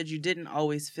there. You said you didn't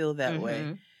always feel that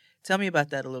way. Tell me about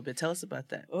that a little bit. Tell us about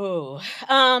that. Oh,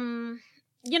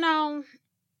 you know,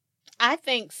 I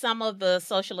think some of the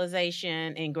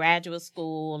socialization in graduate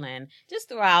school and just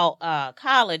throughout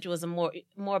college was more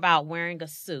about wearing a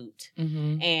suit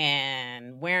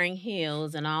and wearing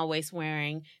heels and always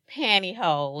wearing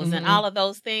pantyhose and all of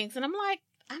those things. And I'm like,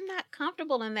 I'm not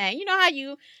comfortable in that. You know how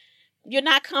you're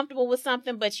not comfortable with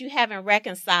something, but you haven't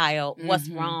reconciled what's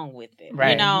wrong with it.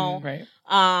 Right. You know? Right.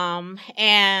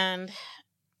 And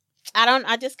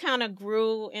I just kind of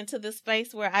grew into this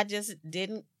space where I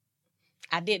didn't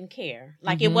care.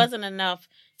 Like, it wasn't enough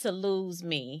to lose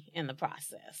me in the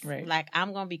process. Right. Like,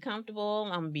 I'm going to be comfortable.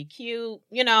 I'm going to be cute,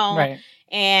 you know, Right.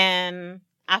 And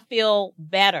I feel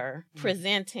better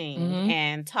presenting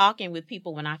and talking with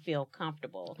people when I feel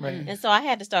comfortable. Right. And so I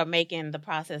had to start making the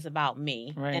process about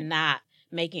me Right. and not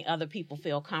making other people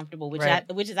feel comfortable, which Right.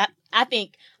 I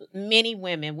think many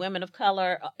women of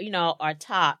color, you know, are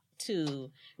taught to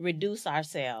reduce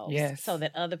ourselves so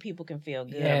that other people can feel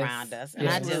good around us. And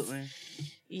Absolutely.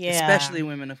 Yeah. Especially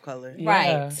women of color. Right.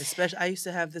 Yeah. Especially, I used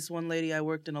to have this one lady, I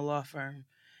worked in a law firm,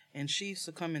 and she used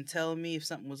to come and tell me if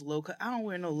something was low cut. I don't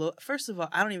wear no low. First of all,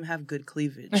 I don't even have good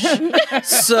cleavage.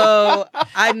 So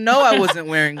I know I wasn't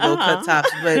wearing low cut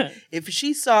tops, but if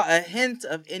she saw a hint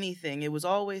of anything, it was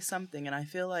always something. And I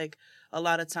feel like a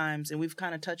lot of times, and we've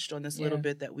kind of touched on this a little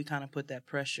bit, that we kind of put that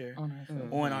pressure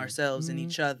on ourselves and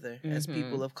each other as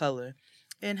people of color.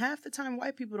 And half the time,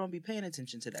 white people don't be paying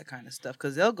attention to that kind of stuff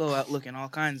because they'll go out looking all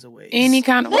kinds of ways. Any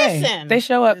kind of way. Listen. They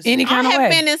show up any kind of way. I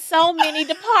have been in so many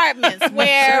departments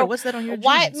where Sir, what's that on your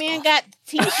white jeans? men got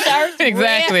T-shirts,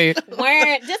 Exactly.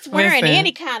 wearing Listen.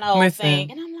 any kind of old thing.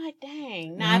 And I'm like,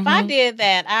 dang. Now, if I did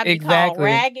that, I'd be called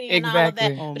raggedy and all of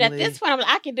that. But at this point, I'm like,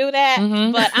 I can do that,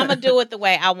 but I'm going to do it the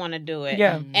way I want to do it.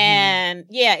 Yeah. And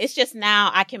yeah, it's just now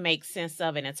I can make sense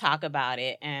of it and talk about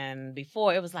it. And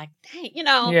before, it was like, dang, you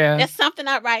know, there's something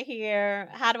out right here.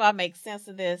 How do I make sense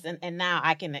of this? And now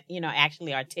I can, you know,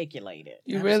 actually articulate it.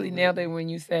 You really nailed it when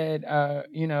you said,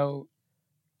 you know,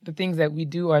 the things that we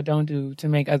do or don't do to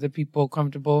make other people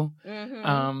comfortable.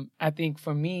 I think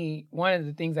for me, one of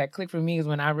the things that clicked for me is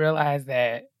when I realized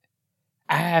that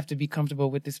I have to be comfortable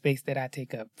with the space that I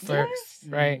take up first,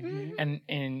 right?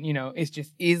 And you know, it's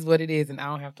just is what it is, and I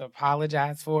don't have to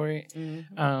apologize for it.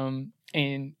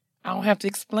 And I don't have to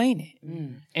explain it.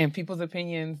 Mm. And people's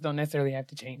opinions don't necessarily have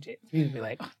to change it. People be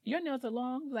like, oh, your nails are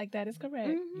long. Like, that is correct.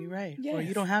 You're right. Yes. Or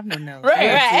you don't have no nails. Right.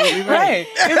 You're absolutely right.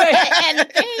 And the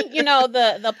thing,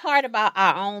 the part about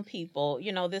our own people,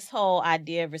 this whole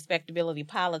idea of respectability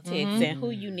politics and who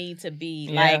you need to be.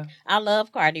 Yeah. Like, I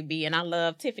love Cardi B and I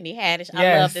love Tiffany Haddish. I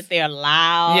Yes. love that they're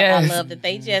loud. Yes. I love that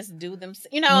they just do them.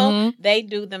 Mhm. They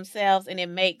do themselves, and it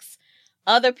makes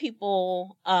other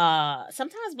people,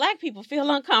 sometimes Black people, feel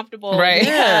uncomfortable Right.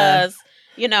 because,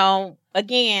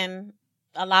 again,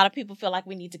 a lot of people feel like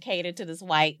we need to cater to this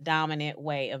white dominant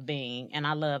way of being, and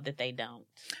I love that they don't.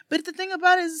 But the thing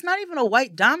about it is, it's not even a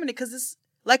white dominant, because it's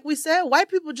like we said, white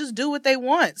people just do what they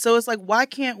want. So it's like, why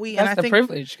can't we? That's and I the think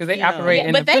privilege, because they you know. operate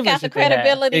in But the they privilege got the that they have.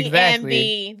 credibility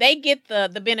Exactly. and they get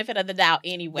the benefit of the doubt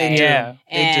anyway. They do. Yeah.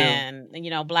 They do.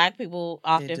 And Black people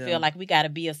often do. feel like we got to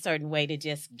be a certain way to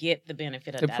just get the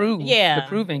benefit of To that. prove. Yeah. The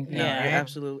proving thing. No, Yeah. you're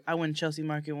absolutely. I went to Chelsea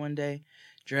Market one day,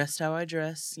 dressed how I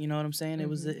dress. You know what I'm saying? It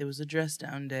was a dress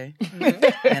down day,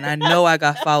 and I know I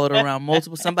got followed around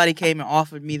multiple. Somebody came and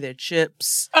offered me their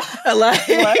chips. Like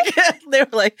they were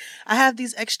like, "I have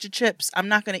these extra chips. I'm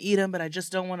not gonna eat them, but I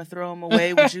just don't want to throw them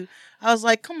away. Would you?" I was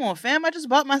like, "Come on, fam! I just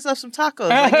bought myself some tacos.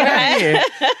 Like, get out of here.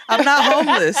 I'm not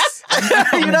homeless.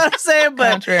 You know what I'm saying?"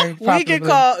 But Contrary, we get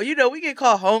probably. called, we get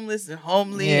called homeless and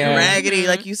homely and Yeah. raggedy,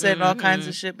 like you said, and all kinds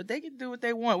of shit. But they can do what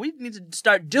they want. We need to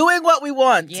start doing what we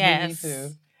want. Yes. Me too.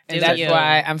 Do And that's you.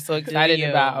 why I'm so excited you.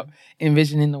 about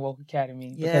envisioning the Woke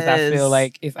Academy, because I feel Yes.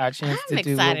 like it's our chance I'm to do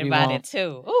what excited we about want. it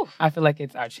too. Ooh. I feel like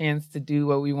it's our chance to do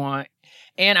what we want.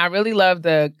 And I really love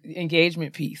the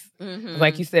engagement piece. Mhm.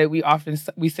 Like you said, we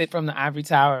sit from the ivory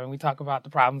tower and we talk about the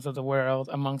problems of the world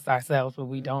amongst ourselves, but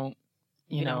we don't,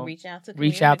 We don't reach out to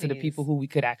reach out to the communities. people who we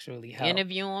could actually help.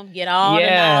 Interview them, get all Yeah,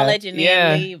 the knowledge, and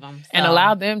yeah. then leave them. And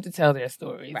allow them to tell their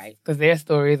stories. Right. Because their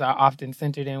stories are often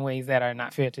centered in ways that are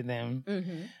not fair to them.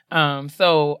 Mm-hmm.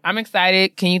 So I'm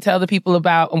excited. Can you tell the people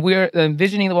about, we're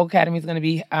envisioning the Woke Academy is going to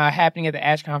be happening at the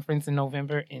ASH conference in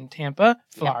November in Tampa,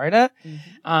 Florida.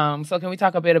 So can we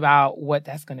talk a bit about what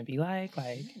that's going to be like?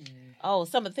 Oh,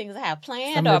 some of the things I have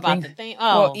planned, Some or of the about things- the thing.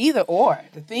 Well, Oh, either or.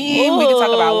 The theme, we can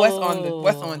talk about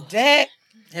what's on deck,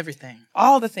 Everything.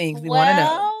 all the things we want to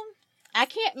know. I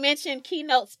can't mention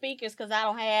keynote speakers because I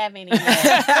don't have any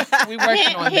yet. We're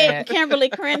working on that. Kimberly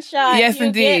Crenshaw. Yes, you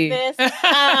indeed. Get this.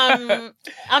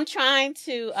 I'm trying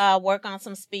to work on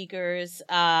some speakers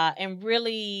and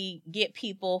really get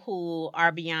people who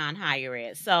are beyond higher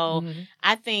ed. So Mhm.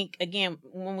 I think, again,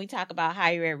 when we talk about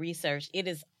higher ed research, it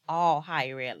is all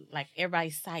higher ed. Like, everybody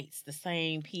cites the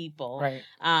same people. Right.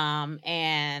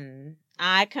 And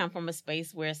I come from a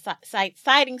space where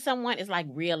citing someone is like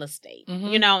real estate,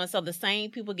 Mhm. and so the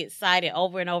same people get cited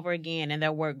over and over again and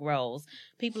their work grows.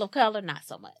 People of color, not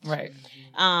so much. Right.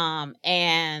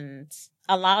 And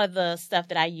a lot of the stuff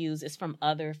that I use is from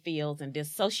other fields and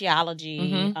this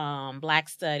sociology, Black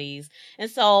studies. And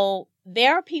so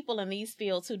there are people in these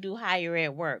fields who do higher ed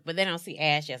work, but they don't see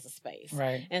ASH as a space.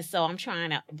 Right. And so I'm trying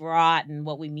to broaden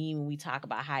what we mean when we talk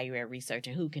about higher ed research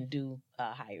and who can do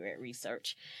higher ed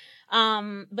research.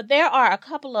 But there are a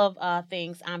couple of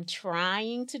things I'm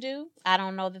trying to do. I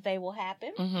don't know that they will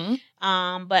happen.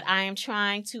 Mm-hmm. But I am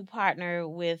trying to partner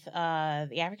with the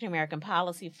African American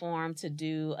Policy Forum to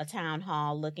do a town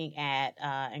hall looking at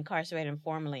incarcerated and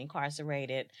formerly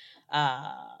incarcerated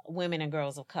women and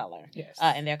girls of color Yes.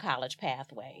 and their college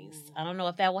pathways. I don't know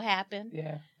if that will happen.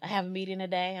 Yeah. I have a meeting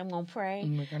today. I'm going to pray.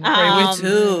 We're going to pray with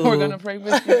too. We're going to pray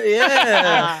with you.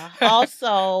 Yeah.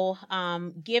 Also,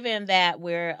 given that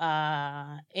we're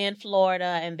in Florida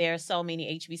and there are so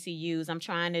many HBCUs, I'm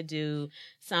trying to do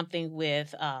something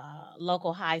with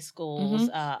local high schools,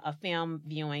 a film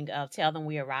viewing of Tell Them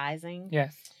We Are Rising.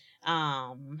 Yes.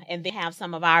 And they have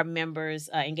some of our members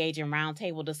engage in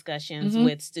roundtable discussions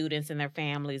with students and their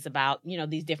families about,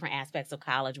 these different aspects of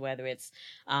college, whether it's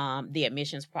the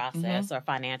admissions process or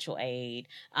financial aid.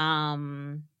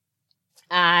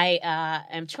 I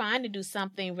am trying to do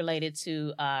something related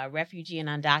to refugee and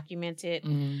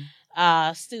undocumented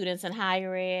students in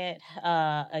higher ed.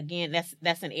 Again,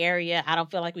 that's an area I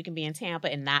don't feel like we can be in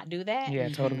Tampa and not do that. Yeah,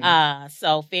 totally.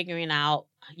 So figuring out,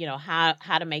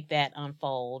 how to make that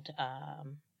unfold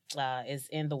is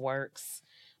in the works.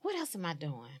 What else am I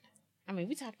doing? I mean,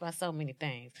 we talked about so many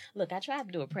things. Look, I tried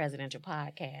to do a presidential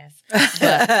podcast,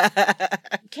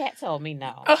 but Kat told me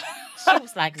no. She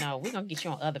was like, no, we're going to get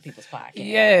you on other people's podcasts.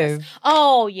 Yes.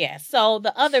 Oh, yes. So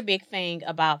the other big thing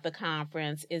about the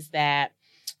conference is that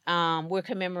we're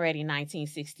commemorating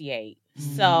 1968.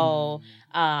 So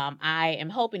I am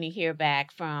hoping to hear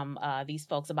back from these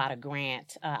folks about a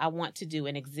grant. I want to do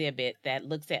an exhibit that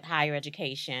looks at higher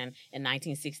education in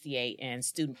 1968 and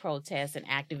student protests and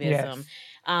activism. Yes.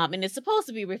 And it's supposed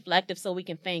to be reflective so we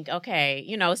can think, okay,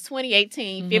 it's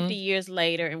 2018, 50 years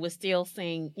later, and we're still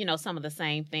seeing, some of the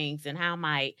same things. And how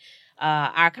might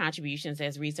our contributions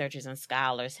as researchers and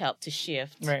scholars help to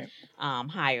shift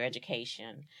higher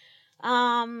education?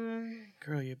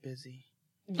 Girl, you're busy.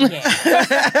 Yeah.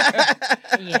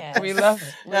 Yes. We love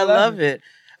it. I love it.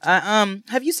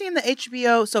 Have you seen the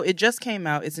HBO? So it just came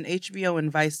out. It's an HBO and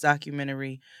Vice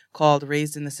documentary called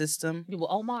 "Raised in the System" You were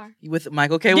Omar. with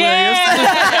Michael K.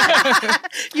 Yeah. Williams.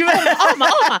 You better,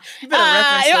 Omar. you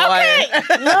better reference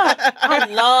The Wire. Look, I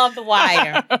love The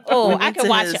Wire. Oh, We I went could to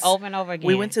watch his- it over and over again.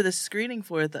 We went to the screening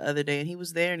for it the other day, and he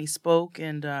was there, and he spoke,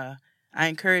 and I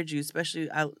encourage you, especially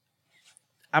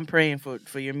I'm praying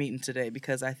for your meeting today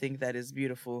because I think that is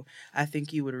beautiful. I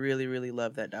think you would really, really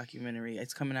love that documentary.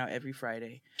 It's coming out every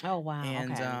Friday. Oh, wow.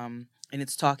 And okay. and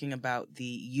it's talking about the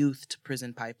youth to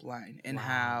prison pipeline and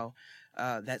how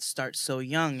that starts so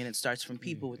young, and it starts from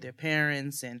people with their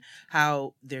parents, and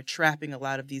how they're trapping a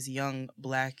lot of these young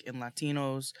Black and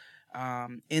Latinos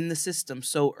in the system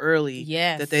so early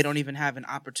that they don't even have an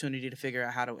opportunity to figure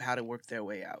out how to work their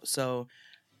way out. So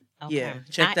Okay. yeah,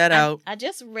 check that out. I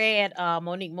just read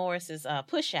Monique Morris's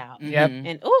Push Out. Yep.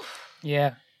 And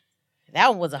Yeah. that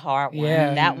one was a hard one.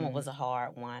 Yeah. That one was a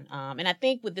hard one. And I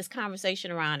think with this conversation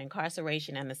around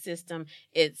incarceration and the system,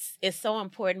 it's so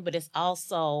important, but it's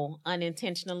also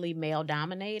unintentionally male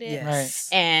dominated. Yes.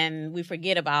 And we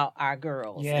forget about our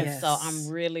girls. Yes. And so I'm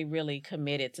really, really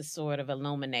committed to sort of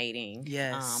illuminating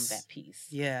that piece.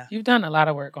 Yeah. You've done a lot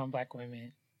of work on Black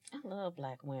women. I love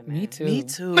Black women. Me too. Me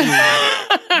too.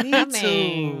 I Me mean,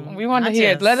 too. We want to I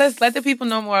hear. just- Let the people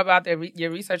know more about your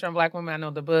research on Black women. I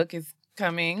know the book is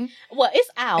coming. Well, it's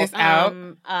out. It's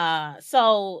out.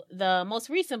 So the most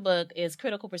recent book is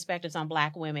Critical Perspectives on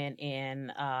Black Women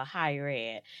in Higher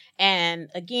Ed. And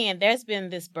again, there's been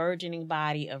this burgeoning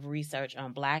body of research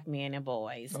on Black men and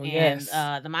boys. Oh, and yes.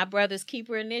 the My Brother's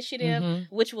Keeper Initiative, Mhm.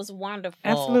 which was wonderful.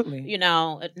 Absolutely.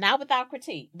 Not without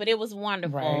critique, but it was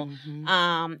wonderful. Right.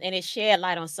 Mhm. And it shed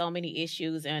light on so many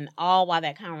issues. And all while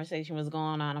that conversation was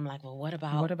going on, I'm like, well, what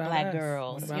about Black us?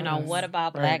 girls? What about us? What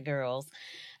about Right. Black girls?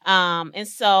 And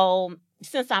so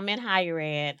since I'm in higher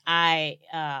ed, I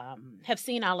have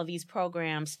seen all of these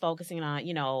programs focusing on,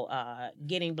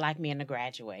 getting Black men to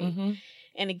graduate. Mm-hmm.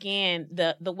 And again,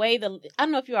 the way I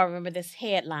don't know if you all remember this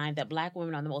headline that Black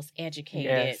women are the most educated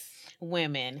Yes.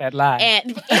 women. That lie.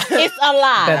 And it's a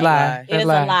lie. That lie. It is a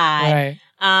lie. Right.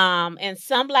 And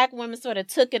some Black women sort of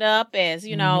took it up as,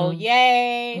 Mhm.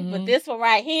 yay, Mhm. but this one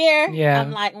right here, Yeah.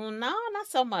 I'm like, well, no, not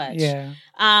so much. Yeah.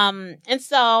 And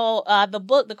so the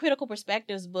book, the Critical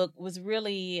Perspectives book, was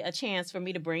really a chance for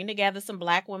me to bring together some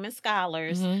Black women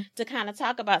scholars Mhm. to kind of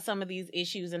talk about some of these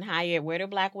issues in higher ed. Where do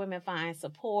Black women find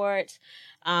support?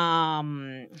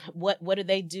 What do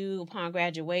they do upon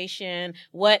graduation?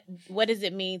 What does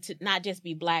it mean to not just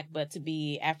be Black, but to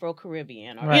be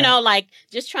Afro-Caribbean? Or, Right.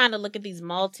 just trying to look at these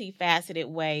multifaceted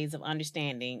ways of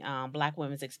understanding Black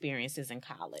women's experiences in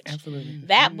college. Absolutely.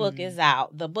 That book is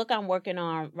out. The book I'm working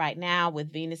on right now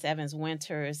with Venus Evans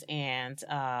Winters and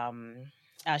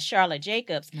Charlotte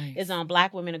Jacobs Nice. is on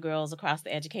Black women and girls across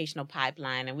the educational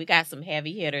pipeline. And we got some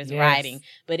heavy hitters Yes. writing,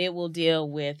 but it will deal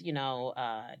with,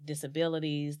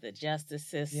 disabilities, the justice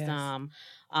system,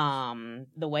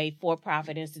 the way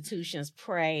for-profit institutions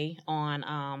prey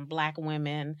on Black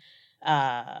women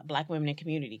in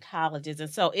community colleges. And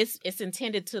so it's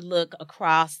intended to look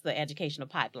across the educational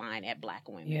pipeline at Black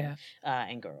women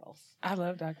and girls. I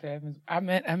love Dr. Evans. I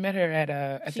met her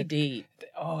at She did.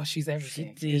 Oh, she's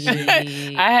everything. She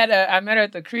did. I met her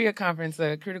at the CREA conference,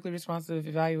 a Critically Responsive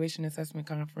Evaluation Assessment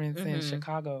Conference in Mhm.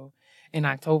 Chicago in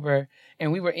October.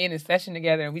 And we were in a session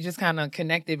together, and we just kind of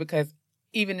connected because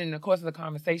even in the course of the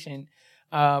conversation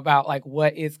about like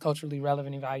what is culturally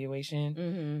relevant evaluation,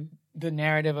 Mm-hmm. the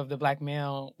narrative of the Black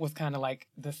male was kind of like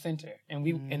the center.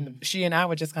 And she and I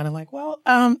were just kind of like, well,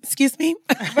 excuse me.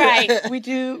 Right. we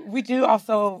do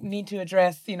also need to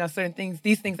address, certain things,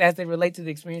 these things as they relate to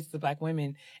the experiences of Black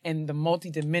women and the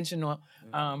multidimensional,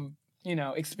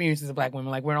 experiences of Black women.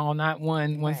 Like we're all not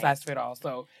one Right. size fit all.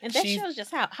 So And that she's- shows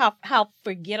just how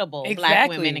forgettable Black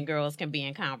Exactly. women and girls can be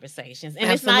in conversations. And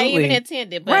it's not Absolutely. even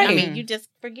intended, but I Right. mean, you just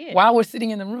forget. while we're sitting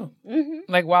in the room, Mm-hmm.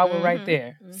 like while we're right Mhm.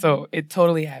 there. Mhm. So it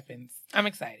totally happens. I'm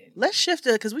excited. Let's shift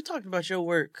it because we talked about your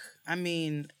work. I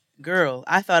mean, girl,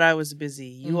 I thought I was busy.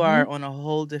 You Mhm. are on a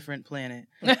whole different planet.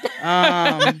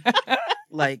 Um,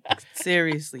 Like,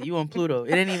 seriously, you on Pluto.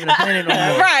 It ain't even a planet no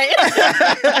more.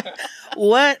 Right.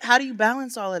 How do you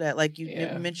balance all of that? Like, you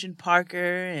Yeah. mentioned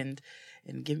Parker and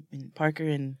Parker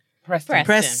and Preston.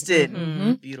 Preston.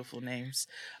 Mm-hmm. Beautiful names.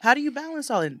 How do you balance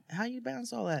all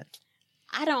that?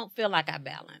 I don't feel like I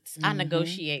balance. I Mhm.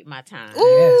 negotiate my time.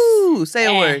 Ooh, say a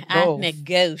And word. I Both.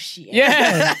 negotiate.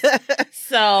 Yeah.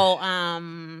 So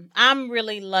I'm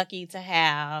really lucky to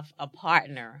have a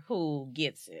partner who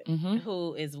gets it, Mhm.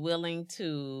 who is willing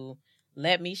to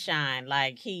let me shine.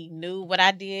 Like, he knew what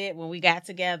I did when we got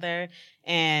together,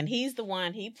 and he's the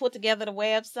one, he put together the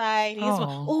website. He's the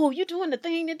one, oh, you doing the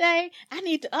thing today? I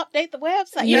need to update the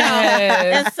website. You know?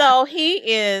 Yes. And so he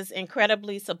is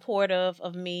incredibly supportive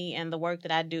of me and the work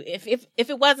that I do. If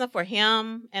it wasn't for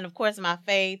him, and of course my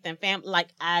faith and family, like,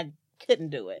 I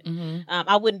couldn't do it. Mhm.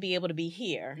 I wouldn't be able to be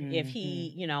here if Mm-hmm.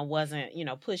 he,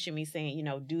 wasn't, pushing me, saying,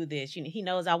 do this. He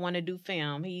knows I want to do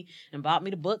film. He bought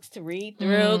me the books to read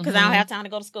through because I don't have time to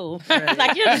go to school. It's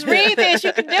like, just read this,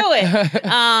 you can do it.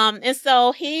 And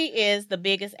so he is the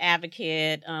biggest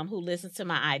advocate, who listens to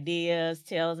my ideas,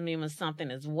 tells me when something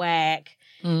is whack.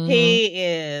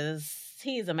 Mhm.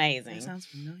 He's amazing. That sounds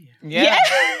familiar. Yeah.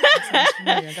 That sounds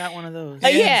familiar. I got one of those.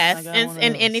 Yes, I got one of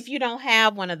and those. if you don't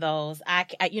have one of those, I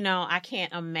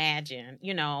can't imagine,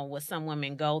 what some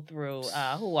women go through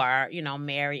who are,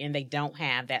 married and they don't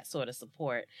have that sort of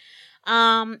support.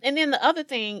 And then the other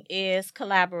thing is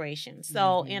collaboration.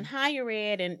 So in higher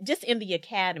ed and just in the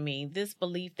academy, this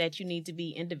belief that you need to be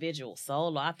individual,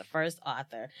 sole author, first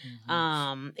author,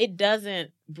 it doesn't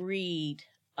breed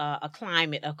a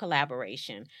climate of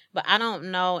collaboration. But I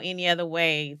don't know any other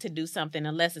way to do something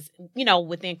unless it's,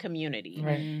 within community.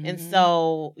 Right. And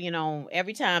so,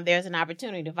 every time there's an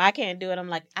opportunity, if I can't do it, I'm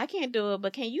like, I can't do it,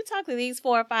 but can you talk to these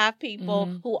 4 or 5 people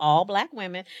who all Black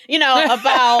women,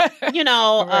 about,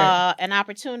 Right. an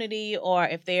opportunity, or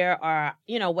if there are,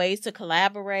 ways to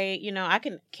collaborate,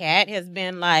 Kat has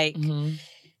been like Mhm.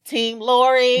 Team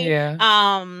Lori.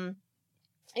 Yeah.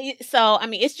 So,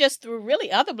 it's just through really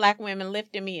other Black women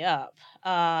lifting me up.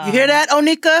 You hear that,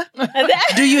 Onika?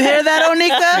 Do you hear that,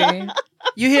 Onika? See?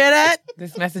 You hear that?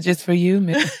 This message is for you,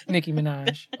 Nicki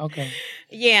Minaj. Okay.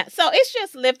 Yeah, so it's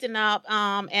just lifting up,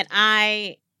 and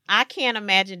I can't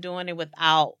imagine doing it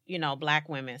without, Black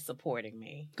women supporting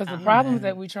me. Because the problems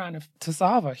that we're trying to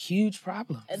solve are huge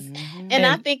problems. And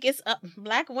I think it's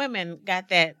Black women got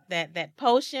that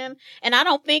potion, and I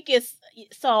don't think it's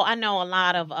so. I know a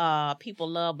lot of people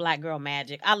love Black girl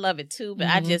magic. I love it too, but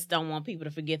I just don't want people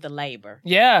to forget the labor.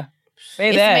 Yeah. Say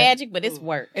It's that. magic, but it's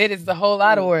work. It is a whole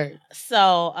lot of work.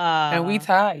 So And we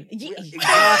tired.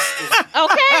 Exhausted.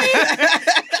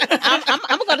 Okay. I'm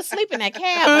gonna go to sleep in that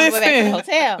cab. I'm gonna go back to the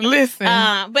hotel.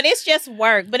 Listen. But it's just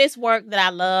work. But it's work that I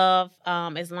love.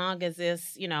 As long as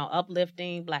it's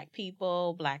uplifting Black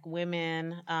people, Black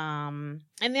women. And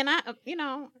then I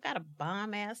got a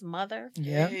bomb ass mother.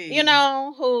 Yeah.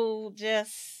 Who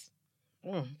just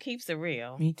keeps it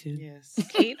real. Me too. Yes.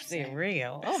 Keeps it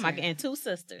real. Oh my God! And 2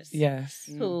 sisters. Yes.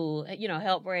 Who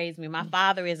helped raise me. My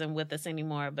father isn't with us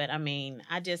anymore, but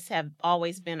I just have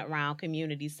always been around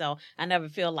community, so I never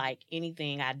feel like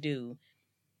anything I do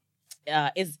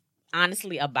is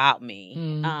honestly about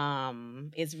me.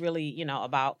 It's really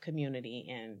about community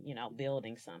and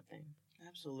building something.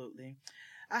 Absolutely.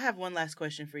 I have one last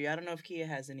question for you. I don't know if Kia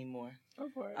has any more. Go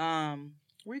for it.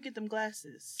 Where you get them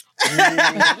glasses? Let me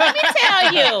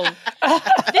tell you,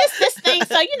 this thing.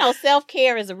 So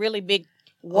self-care is a really big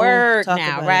word talk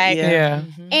now, about it. right? Yeah.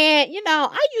 Mhm. And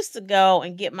I used to go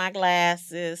and get my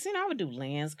glasses. I would do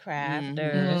lens crafters,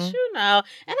 Mhm. and I'm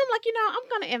like, I'm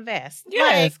gonna invest.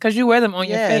 Yes, because you wear them on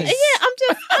your Yes. face.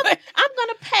 I'm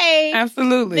gonna pay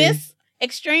Absolutely. this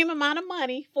extreme amount of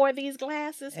money for these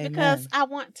glasses because Amen. I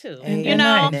want to. Amen.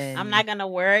 I'm not gonna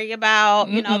worry about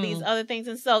Mm-mm. these other things,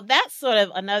 and so that's sort of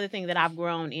another thing that I've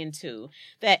grown into,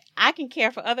 that I can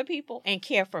care for other people and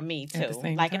care for me At the too.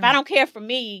 same Like if time. I don't care for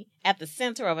me at the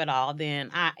center of it all, then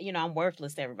I'm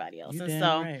worthless to everybody else. You And damn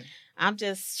so right. I'm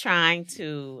just trying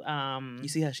to. You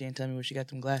see how she ain't tell me where she got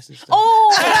them glasses? though?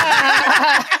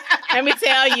 Oh, let me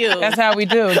tell you, That's how we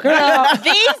do, girl.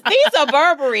 these are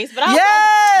Burberry's, but I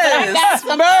Yes, got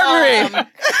some Burberry.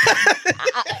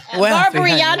 Wealthy,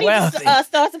 Burberry, y'all honey, need wealthy. to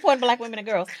start supporting Black women and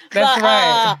girls. That's but,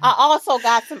 right. I also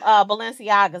got some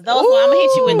Balenciagas. Those I'm gonna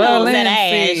hit you with those at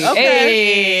Ash. Balenci. Okay.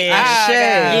 Hey, Ashe.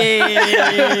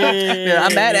 Yeah,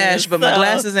 I'm at Ash, but my So-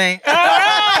 glasses ain't.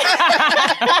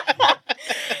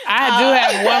 I I do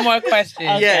have one more question.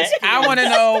 Okay. Yes. I want to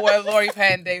know what Lori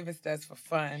Patton Davis does for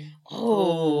fun.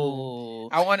 Oh.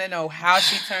 I want to know how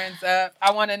she turns up.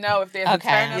 I want to know if there's a Okay.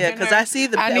 turn up Yeah, in because her. I see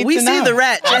I need we to see know. the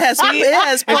ratch. It has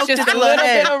It's poked just its a little little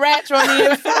head. bit of ratch on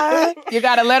the inside. You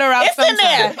got to let her out It's in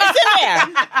there. sometime. It's in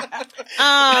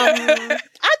there.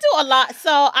 I do a lot.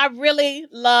 So I really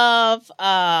love.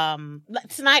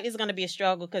 Tonight is going to be a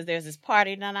struggle because there's this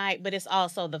party tonight, but it's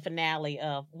also the finale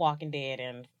of Walking Dead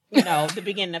and the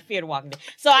beginning of Fear the Walking Dead.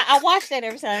 So I watch that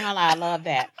every time. I love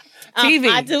that. TV.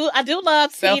 I do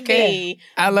love Self-care. TV.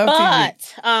 I love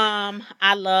TV. But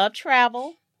I love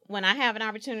travel. When I have an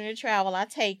opportunity to travel, I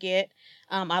take it.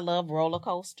 I love roller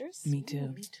coasters. Me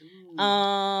too.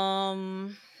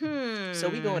 So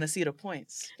we going to Cedar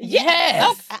Points.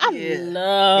 Yes. I Yeah.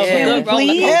 love Yeah. a good roller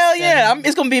Please? coaster. Hell yeah.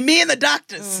 It's going to be me and the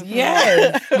doctors.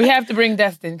 Yes. We have to bring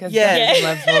Dustin because Yeah. Dustin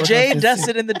loves roller Jay, coasters.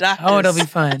 Dustin, and the doctors. Oh, it'll be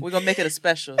fun. We're going to make it a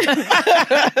special.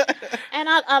 And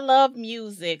I love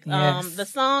music. Yes. The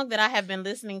song that I have been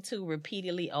listening to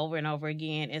repeatedly over and over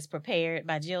again is "Prepared"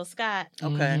 by Jill Scott.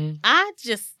 Okay. Mhm. I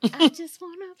just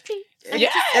wanna be. Yeah.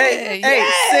 Hey,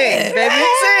 Yes. sing, baby.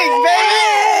 Sing,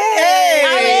 baby.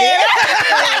 Hey.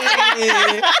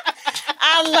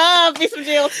 I love me some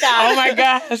Jill Scott. Oh my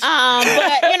gosh. But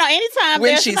anytime When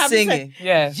there's she's some singing.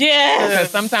 Yes. yes. Because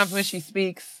sometimes when she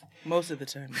speaks, Most of the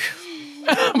time.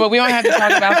 but we don't have to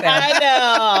talk about that. I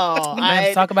know. We don't have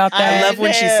to talk about that. I love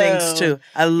when she know. sings, too.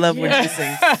 I love when she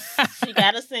sings. She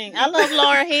gotta sing. I love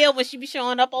Laura Hill when she be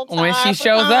showing up on time. When she for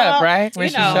shows up, time, right? When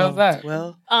you she know. shows up.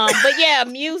 Well, But yeah,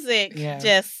 music Yeah.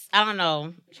 just, I don't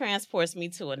know, transports me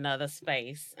to another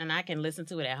space. And I can listen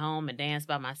to it at home and dance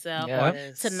by myself. Yep. Or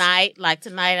yes. tonight,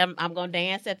 I'm going to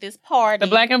dance at this party. The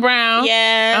black and brown.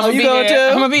 Yes. I'm gonna you be going there.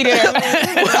 to? I'm gonna be there. I'm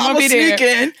I'm gonna be there. sneak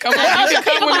in. Come on, you Oh, can the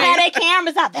come people with gonna have me. their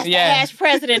cameras out. That's Yeah. the Ash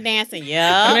president dancing.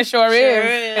 Yeah. And it sure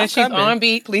is. And she's coming. on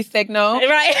beat. Please take note.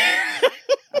 Right.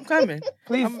 I'm coming.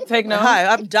 Please take note. Hi,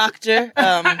 I'm Dr.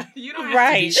 You don't have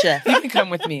Right. Chef. You can come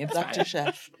with me. It's Dr. fine.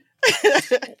 Chef.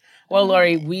 Well,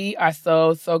 Lori, we are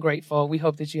so grateful. We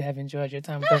hope that you have enjoyed your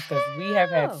time with us because we have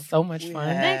had so much fun.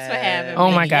 Thanks for having me.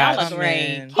 Oh my gosh. Y'all are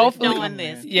great. Man. Keep Hopefully- doing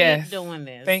this. Yes. Keep doing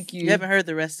this. Thank you. You haven't heard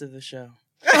the rest of the show.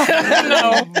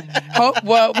 No.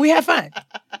 Well, we have fun.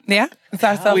 Yeah, it's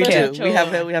our self We care. do. We have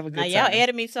a good Now time. y'all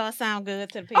added me so I sound good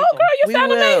to the people. Oh, girl, you We sound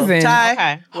will. amazing. Ty,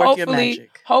 Okay. work your magic.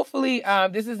 Hopefully,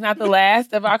 this is not the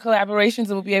last of our collaborations, and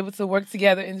we'll be able to work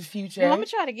together in the future. Well, I'm gonna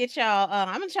try to get y'all.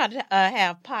 I'm gonna try to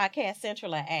have Podcast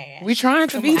Central at Ash. We're trying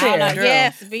to be I don't know. there. girl.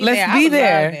 Yes, be Let's there. be I would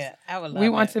there. Love it. I would love We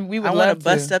want it. to. We I would want love to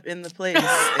bust up in the place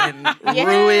and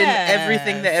ruin Yes.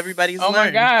 everything that everybody's Oh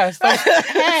learned. my gosh! So,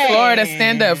 Hey. Florida,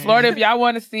 stand up. Florida, if y'all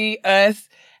want to see us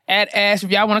at Ash,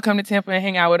 if y'all want to come to Tampa and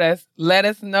hang out with us, let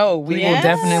us know. We will Yes.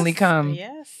 definitely come.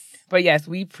 Yes. But yes,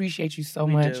 we appreciate you so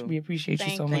We much. do. We appreciate you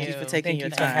Thank so you. much. Thank you for taking Thank your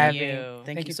you time. for having. you.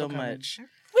 Thank you so for coming. much.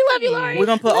 We love you, Lori. We're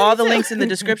going to put Love all you the too. links in the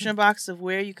description box of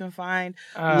where you can find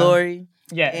Uh, Lori.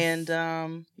 Yes.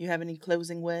 And you have any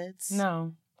closing words?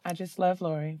 No, I just love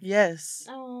Lori. Yes.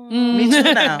 Oh. Me too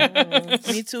now. Let's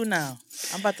Me too now.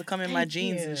 I'm about to come in my Thank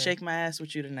jeans you. and shake my ass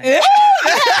with you tonight. do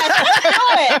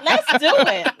it. Let's do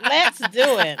it. Let's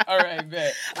do it. All right,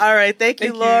 bet. All right. Thank you,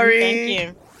 Thank you. Lori. Thank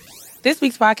you. This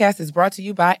week's podcast is brought to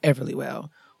you by Everlywell.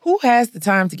 Who has the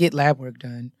time to get lab work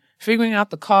done? Figuring out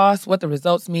the cost, what the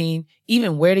results mean,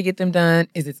 even where to get them done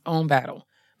is its own battle.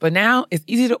 But now it's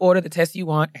easy to order the tests you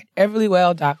want at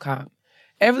everlywell.com.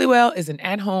 Everlywell is an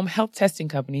at-home health testing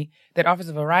company that offers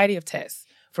a variety of tests,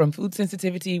 from food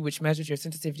sensitivity, which measures your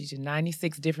sensitivity to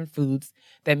 96 different foods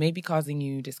that may be causing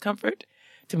you discomfort,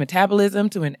 to metabolism,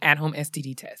 to an at-home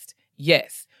STD test.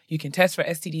 Yes, you can test for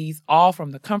STDs all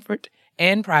from the comfort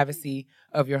and privacy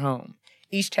of your home.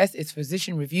 Each test is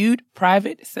physician-reviewed,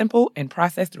 private, simple, and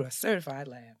processed through a certified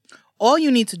lab. All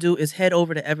you need to do is head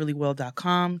over to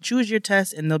everlywell.com, choose your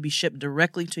test, and they'll be shipped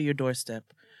directly to your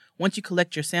doorstep. Once you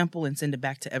collect your sample and send it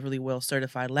back to Everlywell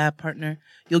certified lab partner,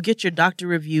 you'll get your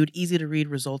doctor-reviewed, easy-to-read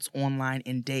results online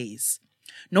in days.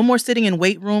 No more sitting in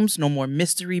wait rooms, no more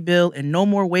mystery bill, and no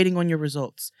more waiting on your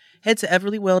results. Head to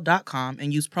everlywell.com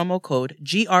and use promo code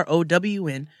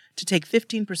GROWN to take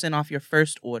 15% off your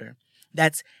first order.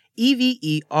 That's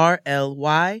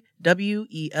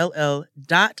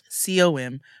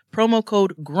EVERLYWELL.com, promo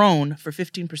code GROWN for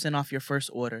 15% off your first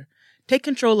order. Take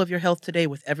control of your health today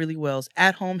with Everlywell's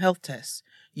at-home health tests.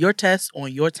 Your tests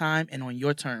on your time and on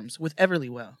your terms with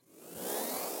Everlywell.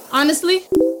 Honestly?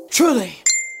 Truly.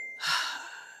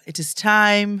 It is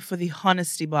time for the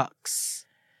Honesty Box.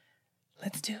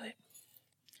 Let's do it.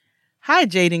 Hi,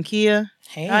 Jade and Kia.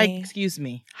 Hey.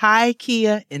 Hi,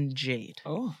 Kia and Jade.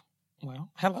 Oh, well,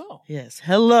 hello. Yes,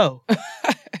 hello.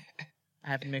 I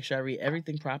I have to make sure I read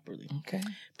everything properly. Okay.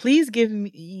 Please give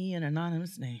me an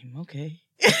anonymous name. Okay.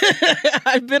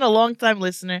 I've been a long-time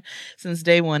listener since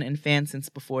day one and fan since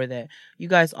before that. You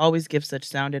guys always give such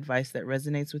sound advice that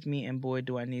resonates with me, and boy,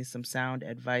 do I need some sound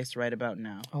advice right about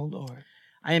now. Oh, Lord.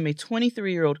 I am a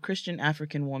 23-year-old Christian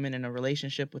African woman in a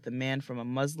relationship with a man from a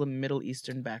Muslim Middle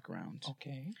Eastern background.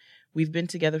 Okay. We've been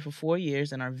together for 4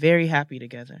 years and are very happy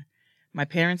together. My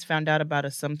parents found out about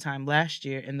us sometime last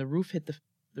year, and the roof hit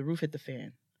the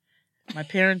fan. My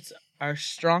parents are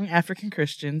strong African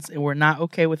Christians and were not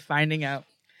okay with finding out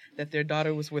that their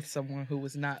daughter was with someone who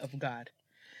was not of God.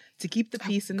 To keep the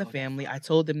peace in the family, I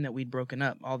told them that we'd broken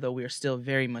up, although we are still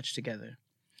very much together.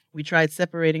 We tried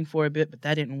separating for a bit, but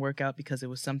that didn't work out because it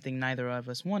was something neither of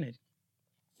us wanted.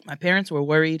 My parents were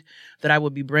worried that I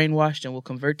would be brainwashed and will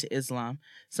convert to Islam,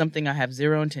 something I have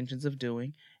zero intentions of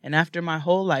doing. And after my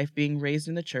whole life being raised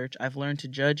in the church, I've learned to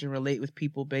judge and relate with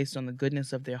people based on the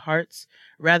goodness of their hearts,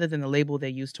 rather than the label they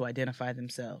use to identify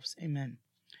themselves. Amen.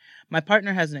 My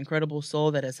partner has an incredible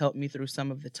soul that has helped me through some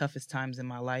of the toughest times in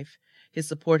my life. His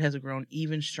support has grown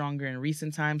even stronger in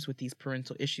recent times with these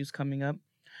parental issues coming up.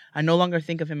 I no longer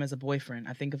think of him as a boyfriend.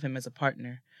 I think of him as a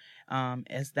partner,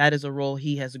 as that is a role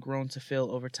he has grown to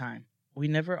fill over time. We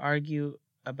never argue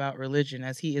about religion,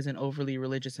 as he isn't overly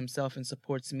religious himself and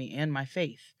supports me and my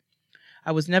faith.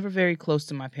 I was never very close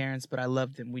to my parents, but I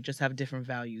loved them. We just have different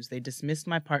values. They dismissed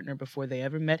my partner before they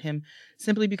ever met him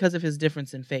simply because of his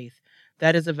difference in faith.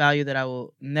 That is a value that I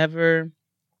will never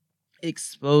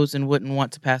expose and wouldn't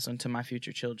want to pass on to my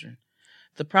future children.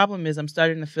 The problem is I'm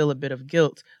starting to feel a bit of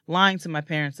guilt lying to my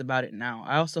parents about it now.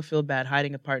 I also feel bad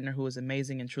hiding a partner who is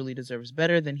amazing and truly deserves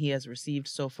better than he has received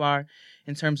so far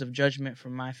in terms of judgment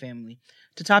from my family.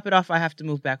 To top it off, I have to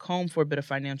move back home for a bit of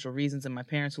financial reasons, and my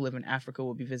parents who live in Africa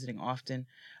will be visiting often.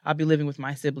 I'll be living with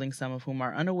my siblings, some of whom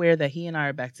are unaware that he and I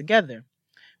are back together.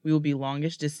 We will be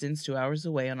longish distance, 2 hours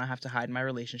away, and I'll have to hide my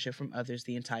relationship from others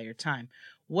the entire time.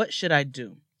 What should I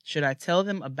do? Should I tell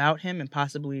them about him and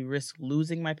possibly risk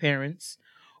losing my parents,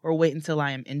 or wait until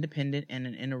I am independent and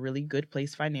in a really good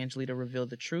place financially to reveal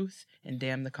the truth and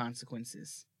damn the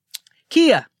consequences?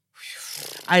 Kia,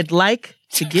 I'd like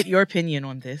to get your opinion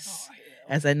on this,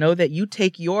 as I know that you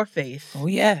take your faith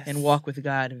and walk with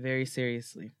God very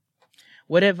seriously.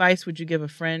 What advice would you give a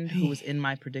friend who was in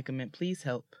my predicament? Please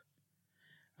help.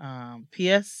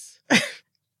 P.S.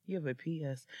 You have a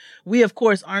P.S. We, of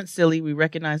course, aren't silly. We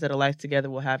recognize that a life together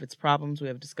will have its problems. We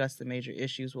have discussed the major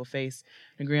issues we'll face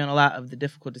and agree on a lot of the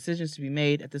difficult decisions to be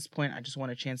made. At this point, I just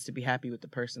want a chance to be happy with the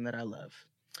person that I love.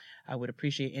 I would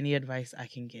appreciate any advice I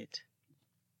can get.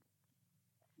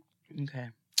 Okay.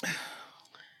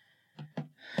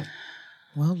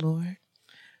 Well, Lord.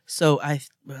 So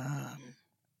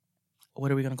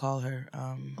what are we going to call her?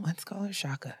 Let's call her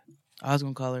Shaka. I was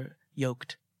going to call her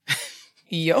Yoked.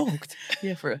 Yoked?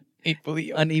 Yeah, for equally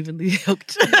yoked. Unevenly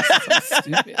yoked. So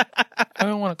stupid. I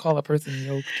don't want to call a person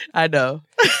yoked. I know.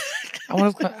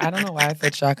 I don't know why I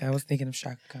said Shaka. I was thinking of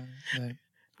Shaka Khan. But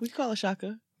we call her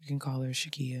Shaka. We can call her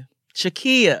Shakia.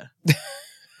 Shakia.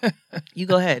 You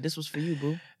go ahead. This was for you,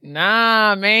 boo.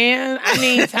 Nah, man. I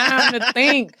need time to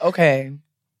think. Okay.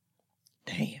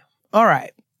 Damn. All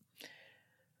right.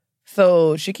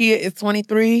 So Shakia is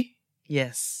 23?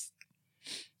 Yes.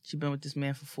 She's been with this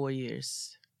man for 4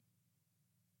 years.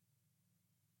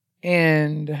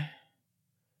 And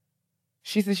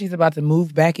she said she's about to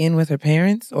move back in with her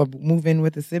parents or move in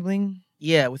with a sibling?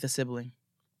 Yeah, with a sibling.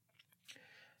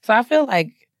 So I feel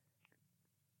like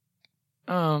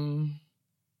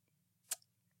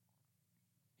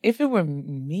if it were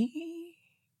me,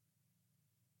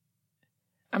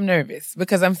 I'm nervous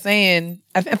because I'm saying,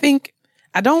 I think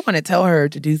I don't want to tell her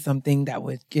to do something that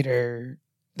would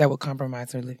that would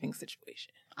compromise her living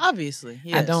situation. Obviously,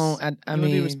 yes. I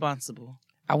mean, be responsible.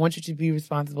 I want you to be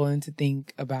responsible and to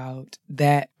think about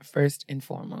that first and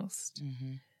foremost.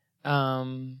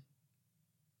 Mm-hmm.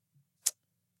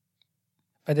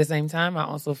 But at the same time, I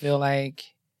also feel like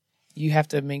you have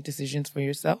to make decisions for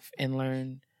yourself and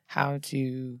learn how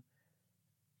to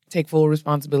take full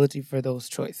responsibility for those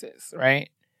choices, right?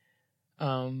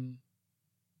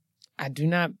 I do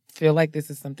not feel like this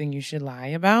is something you should lie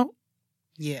about.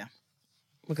 Yeah.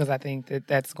 Because I think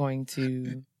that's going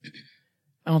to,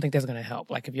 I don't think that's going to help.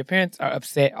 Like if your parents are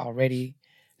upset already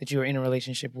that you are in a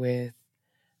relationship with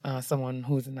someone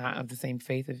who's not of the same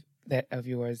faith of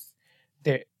yours,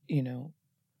 they're,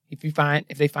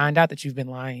 if they find out that you've been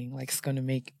lying, like it's going to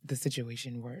make the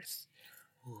situation worse.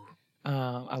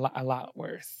 A lot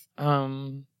worse.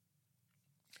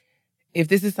 If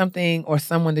this is something or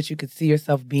someone that you could see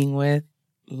yourself being with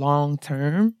long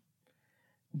term,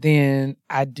 then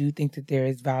I do think that there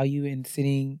is value in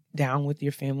sitting down with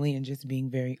your family and just being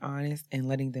very honest and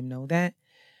letting them know that.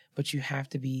 But you have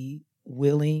to be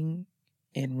willing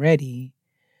and ready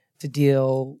to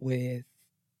deal with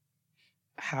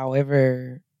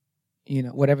however,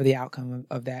 whatever the outcome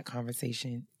of that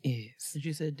conversation is. But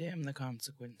you said, damn the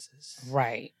consequences.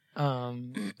 Right. I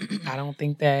don't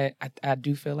think that, I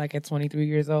do feel like at 23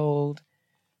 years old,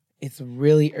 it's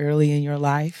really early in your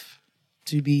life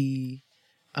to be,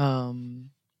 I'm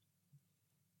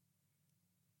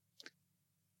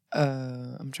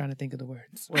trying to think of the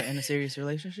words. What, in a serious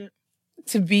relationship?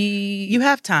 You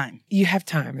have time. You have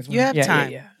time as well. You have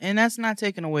time. Yeah. And that's not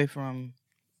taken away from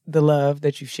the love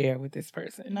that you share with this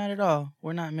person. Not at all.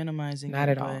 We're not minimizing Not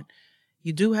it, at all.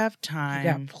 You do have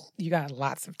time. You got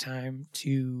lots of time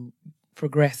to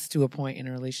progress to a point in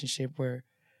a relationship where,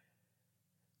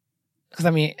 because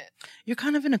you're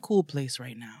kind of in a cool place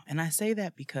right now. And I say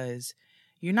that because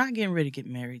you're not getting ready to get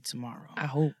married tomorrow. I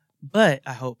hope. God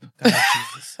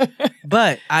Jesus.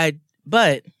 But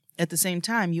at the same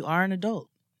time, you are an adult.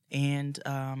 And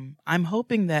I'm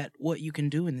hoping that what you can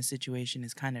do in this situation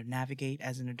is kind of navigate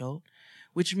as an adult,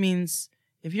 which means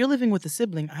if you're living with a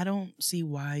sibling, I don't see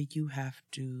why you have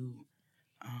to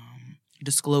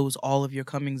disclose all of your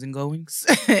comings and goings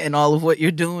and all of what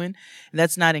you're doing.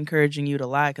 That's not encouraging you to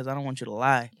lie, because I don't want you to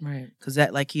lie. Right. Because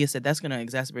that, like Kia said, that's going to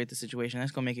exacerbate the situation.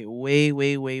 That's going to make it way,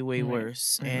 way, way, way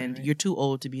worse. And you're too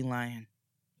old to be lying,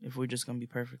 if we're just going to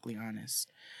be perfectly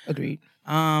honest. Agreed.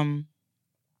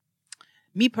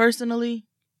 Me personally,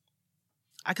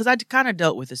 because I kind of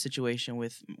dealt with the situation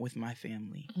with my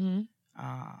family. Mm-hmm.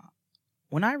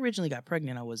 When I originally got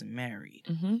pregnant, I wasn't married.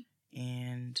 Mm-hmm.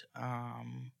 And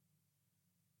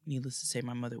needless to say,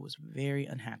 my mother was very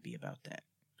unhappy about that.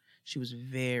 She was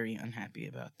very unhappy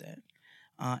about that.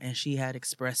 And she had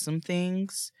expressed some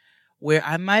things where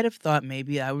I might have thought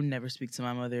maybe I would never speak to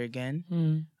my mother again.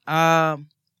 Mm.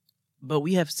 But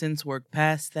we have since worked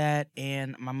past that,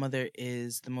 and my mother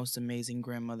is the most amazing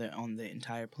grandmother on the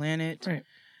entire planet. Right.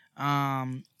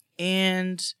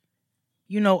 And,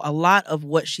 a lot of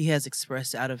what she has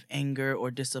expressed out of anger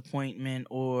or disappointment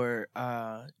or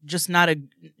just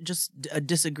a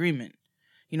disagreement.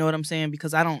 You know what I'm saying?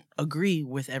 Because I don't agree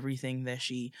with everything that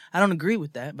I don't agree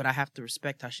with that, but I have to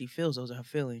respect how she feels. Those are her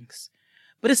feelings.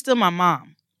 But it's still my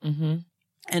mom. Mm-hmm.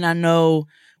 And I know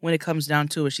when it comes down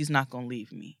to it, she's not going to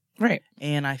leave me. Right.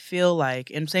 And I feel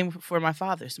like, and same for my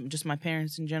father, just my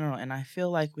parents in general. And I feel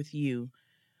like with you,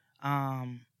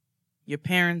 your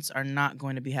parents are not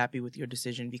going to be happy with your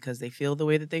decision because they feel the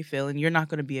way that they feel, and you're not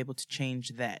going to be able to change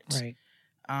that. Right.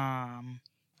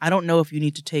 I don't know if you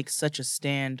need to take such a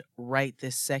stand right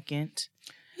this second.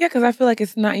 Yeah, because I feel like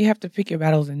it's not, you have to pick your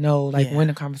battles and know when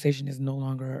the conversation is no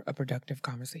longer a productive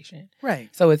conversation. Right.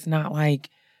 So it's not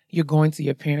like you're going to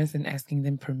your parents and asking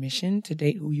them permission to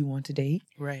date who you want to date.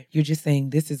 Right. You're just saying,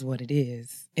 this is what it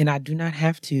is. And I do not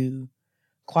have to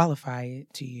qualify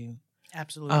it to you.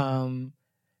 Absolutely.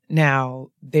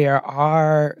 Now,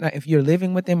 if you're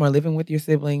living with them or living with your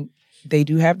sibling, they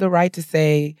do have the right to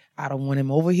say, I don't want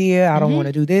him over here. I don't want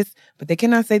to do this. But they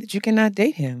cannot say that you cannot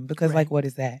date him because, what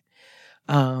is that?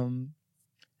 So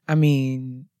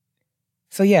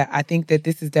yeah, I think that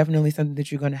this is definitely something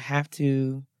that you're going to have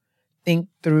to think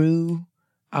through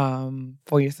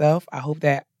for yourself. I hope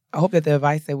that the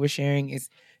advice that we're sharing is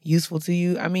useful to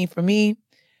you. For me,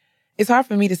 it's hard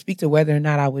for me to speak to whether or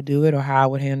not I would do it or how I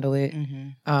would handle it.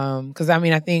 Because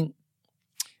I think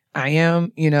I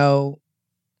am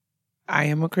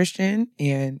a Christian,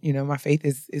 and my faith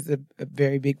is a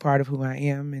very big part of who I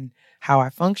am and how I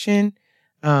function.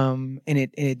 And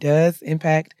it does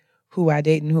impact who I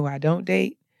date and who I don't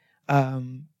date.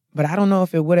 But I don't know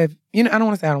if it would have, I don't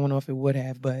want to say I don't know if it would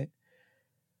have, but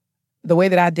the way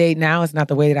that I date now is not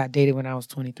the way that I dated when I was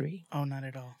 23. Oh, not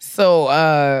at all.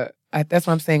 So that's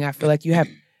what I'm saying. I feel like you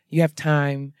have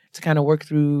time to kind of work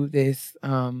through this.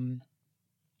 And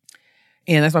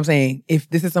that's what I'm saying. If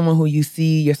this is someone who you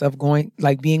see yourself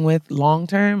being with long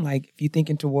term, if you're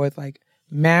thinking towards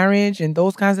marriage and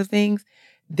those kinds of things,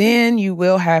 then you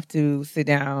will have to sit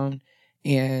down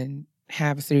and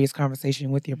have a serious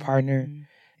conversation with your partner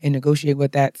and negotiate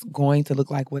what that's going to look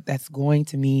like, what that's going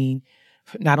to mean,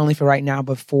 not only for right now,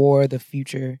 but for the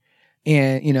future.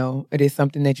 And, it is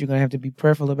something that you're going to have to be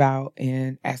prayerful about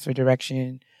and ask for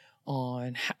direction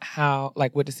on how,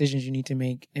 what decisions you need to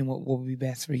make and what will be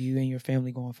best for you and your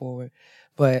family going forward.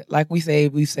 But we've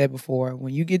said before,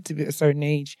 when you get to a certain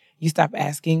age, you stop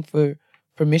asking for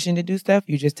permission to do stuff.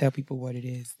 You just tell people what it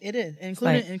is. It is,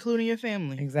 including your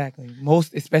family. Exactly.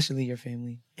 Especially your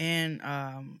family. And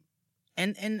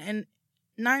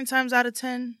 9 times out of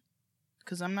 10,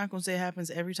 because I'm not going to say it happens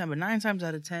every time, but 9 times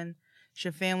out of 10, it's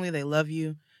your family. They love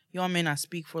you. Y'all may not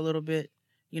speak for a little bit.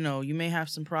 You know, you may have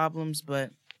some problems,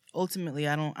 but ultimately,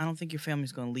 I don't think your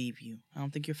family's going to leave you. I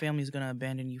don't think your family's going to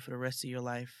abandon you for the rest of your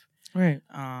life. Right.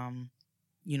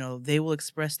 You know, they will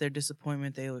express their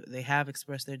disappointment. They have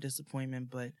expressed their disappointment,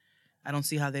 but I don't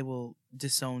see how they will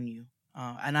disown you.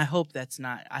 And I hope that's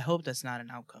not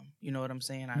an outcome. You know what I'm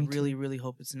saying? I really, really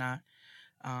hope it's not.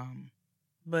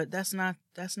 But that's not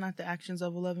the actions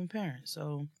of a loving parent.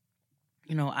 So,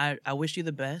 you know, I wish you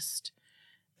the best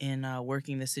in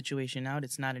working this situation out.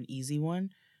 It's not an easy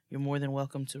one. You're more than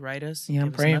welcome to write us. Yeah,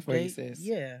 I'm praying for you, sis.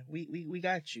 Yeah, we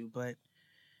got you. But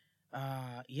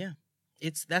yeah,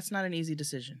 that's not an easy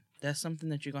decision. That's something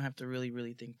that you're gonna have to really,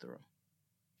 really think through.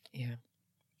 Yeah,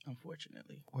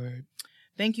 unfortunately. Word.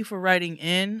 Thank you for writing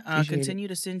in. Appreciate Continue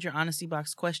to send your honesty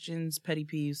box questions, petty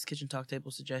peeves, kitchen talk table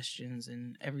suggestions,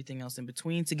 and everything else in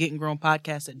between to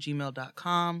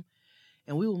gettinggrownpodcast@gmail.com.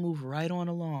 And we will move right on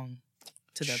along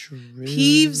to the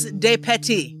Peeves de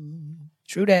Petty.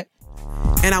 True that.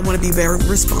 And I want to be very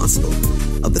responsible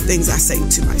of the things I say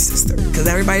to my sister. Because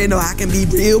everybody know I can be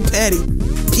real petty.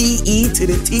 P-E to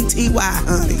the T-T-Y,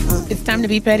 honey. It's time to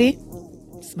be petty.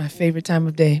 It's my favorite time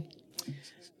of day.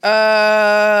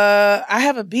 I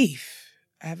have a beef.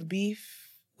 I have a beef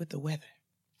with the weather.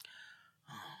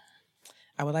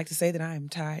 I would like to say that I am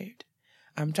tired.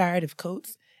 I'm tired of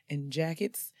coats and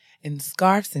jackets and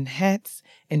scarves and hats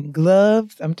and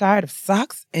gloves. I'm tired of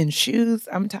socks and shoes.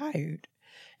 I'm tired.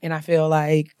 And I feel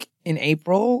like in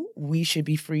April, we should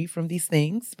be free from these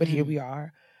things. But here we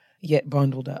are, yet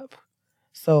bundled up.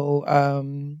 So, I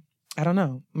don't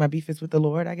know. My beef is with the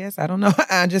Lord, I guess. I don't know.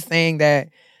 I'm just saying that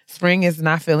spring is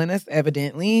not feeling us,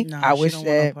 evidently. No, I wish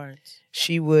that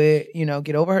she would, you know,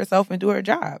 get over herself and do her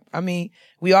job. I mean,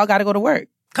 we all got to go to work.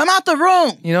 Come out the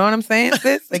room. You know what I'm saying,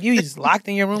 sis? Like, you just locked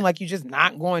in your room like you just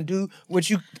not going to do what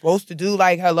you supposed to do.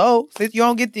 Like, hello, sis, you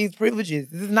don't get these privileges.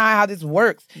 This is not how this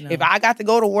works. No. If I got to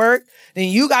go to work, then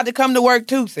you got to come to work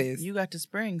too, sis. You got to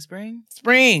spring.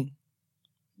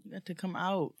 You got to come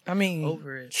out. I mean,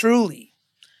 over it. Truly.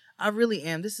 I really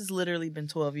am. This has literally been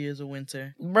 12 years of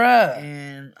winter. Bruh.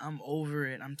 And I'm over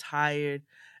it. I'm tired.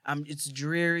 It's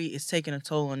dreary. It's taking a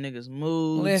toll on niggas'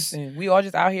 moods. Listen, we all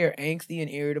just out here angsty and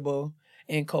irritable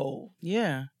and cold.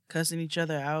 Yeah. Cussing each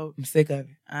other out. I'm sick of it.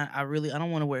 I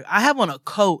don't want to wear. I have on a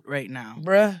coat right now.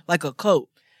 Bruh. Like a coat.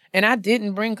 And I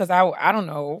didn't bring, because I don't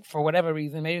know, for whatever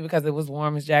reason, maybe because it was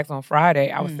warm as Jacks on Friday,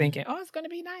 I was thinking, oh, it's going to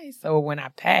be nice. So when I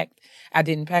packed, I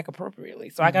didn't pack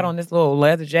appropriately. So I got on this little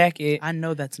leather jacket. I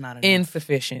know that's not enough.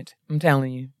 Insufficient. I'm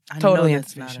telling you. I totally know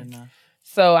that's insufficient. Not enough.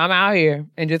 So I'm out here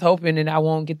and just hoping that I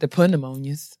won't get the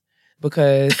pneumonias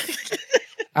because,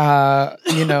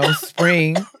 you know,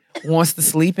 spring wants to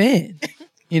sleep in.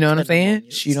 You know what I'm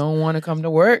saying? She don't want to come to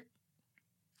work.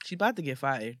 She about to get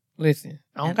fired. Listen,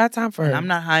 I don't got time for her. I'm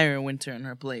not hiring Winter in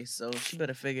her place, so she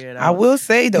better figure it out. I will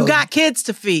say, though. You got kids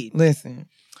to feed. Listen.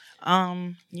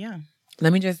 Yeah.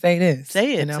 Let me just say this.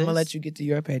 Say it, and I'm going to let you get to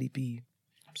your petty peeve.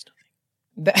 I'm still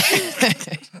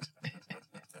thinking.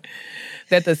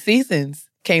 That the seasons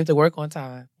came to work on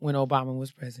time when Obama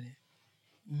was president.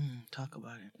 Talk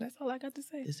about it. That's all I got to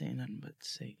say. This ain't nothing but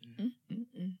Satan.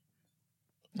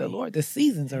 The Lord, the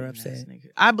seasons are upset.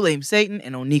 I blame Satan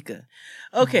and Onika.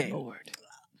 Okay. Oh, Lord.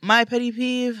 My petty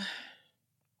peeve.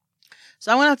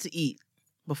 So I went out to eat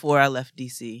before I left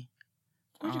DC.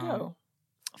 Where'd you go?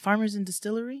 Farmers and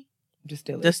Distillery.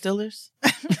 Distillers.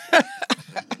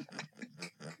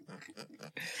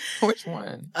 Which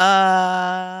one?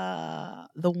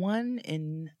 The one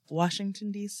in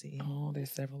Washington, D.C. Oh,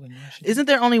 there's several in Washington. Isn't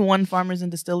there only one Farmers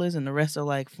and Distillers and the rest are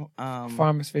like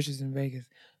Farmers, Fishers in Vegas?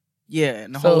 Yeah,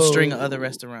 and a whole string of other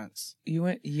restaurants. You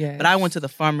went? Yeah. But I went to the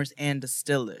Farmers and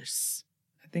Distillers.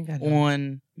 I think I know.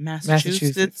 On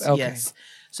Massachusetts. Okay. Yes.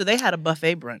 So they had a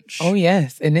buffet brunch. Oh,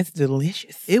 yes. And it's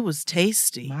delicious. It was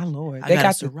tasty. My Lord. They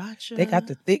got sriracha. They got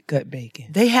the thick cut bacon.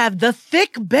 They have the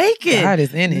thick bacon. God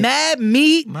is in it. Mad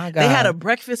meat. My God. They had a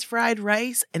breakfast fried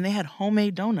rice and they had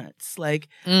homemade donuts. Like,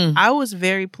 I was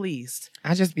very pleased.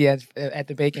 I just be at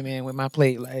the Bacon Man with my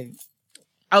plate, like.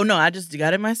 Oh, no, I just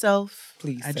got it myself.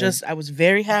 Please, I was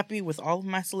very happy with all of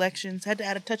my selections. Had to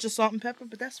add a touch of salt and pepper,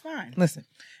 but that's fine. Listen.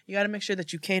 You got to make sure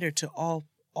that you cater to all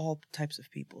types of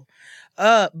people.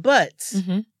 But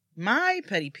my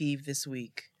petty peeve this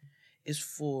week is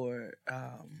for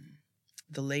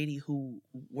the lady who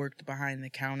worked behind the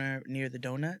counter near the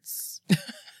donuts.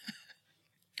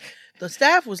 The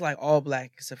staff was like all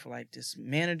black except for like this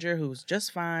manager who was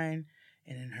just fine,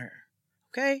 and then her.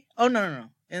 Okay? Oh, no.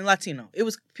 And Latino. It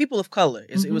was people of color.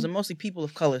 It was a mostly people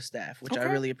of color staff, which I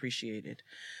really appreciated.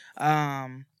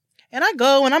 And And I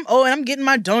go and I'm getting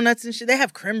my donuts and shit. They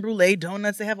have creme brulee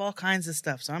donuts. They have all kinds of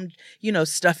stuff. So I'm,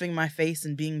 stuffing my face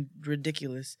and being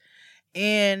ridiculous.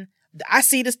 And I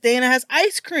see this thing that has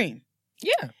ice cream.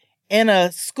 Yeah. And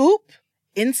a scoop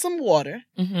in some water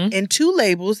Mm-hmm. and 2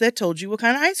 labels that told you what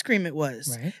kind of ice cream it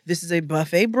was. Right. This is a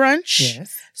buffet brunch.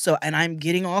 Yes. So, and I'm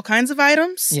getting all kinds of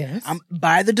items. Yes. I'm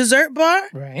by the dessert bar.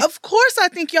 Right. Of course I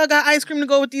think y'all got ice cream to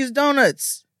go with these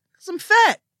donuts. 'Cause I'm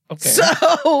fat. Okay.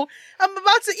 So I'm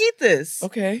about to eat this.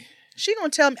 Okay. She gonna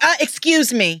tell me,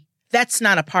 excuse me, that's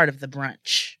not a part of the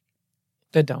brunch.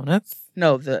 The donuts?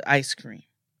 No, the ice cream.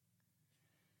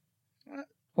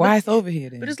 Why it's over here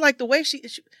then? But it's like the way she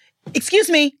excuse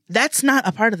me, that's not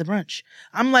a part of the brunch.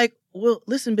 I'm like, well,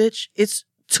 listen, bitch, it's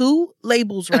 2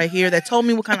 labels right here that told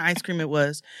me what kind of ice cream it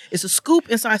was. It's a scoop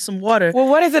inside some water. Well,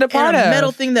 what is it a part and a of?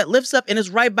 metal thing that lifts up and is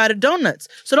right by the donuts.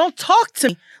 So don't talk to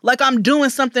me like I'm doing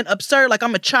something absurd, like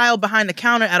I'm a child behind the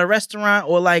counter at a restaurant,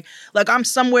 or like I'm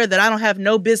somewhere that I don't have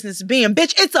no business being.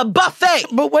 Bitch, it's a buffet.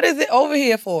 But what is it over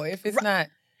here for if it's not?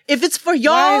 If it's for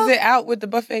y'all, Why is it out with the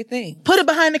buffet thing? put it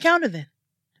behind the counter then.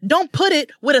 Don't put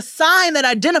it with a sign that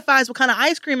identifies what kind of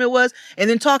ice cream it was and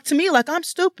then talk to me like I'm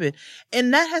stupid.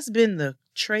 And that has been the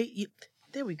trait.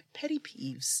 There we go. Petty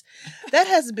peeves. That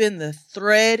has been the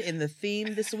thread and the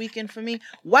theme this weekend for me.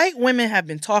 White women have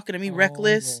been talking to me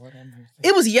reckless. Lord, have mercy.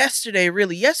 It was yesterday,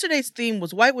 really. Yesterday's theme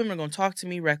was white women are going to talk to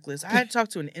me reckless. I had to talk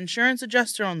to an insurance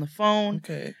adjuster on the phone.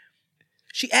 Okay.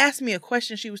 She asked me a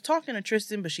question. She was talking to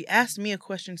Tristan, but she asked me a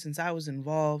question since I was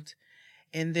involved.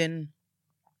 And then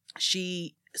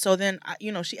she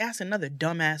asked another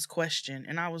dumbass question.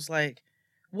 And I was like,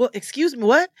 well, excuse me,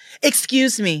 what?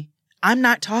 Excuse me. I'm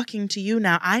not talking to you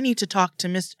now. I need to talk to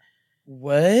Mr.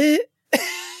 What?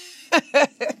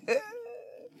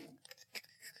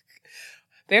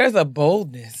 There's a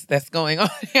boldness that's going on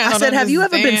here. I said, have you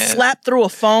ever been understand. slapped through a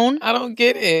phone? I don't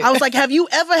get it. I was like, have you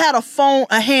ever had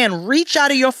a hand reach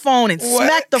out of your phone and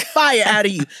smack the fire out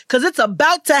of you? Because it's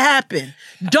about to happen.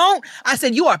 I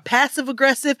said, you are passive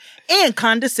aggressive and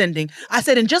condescending. I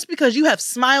said, and just because you have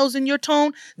smiles in your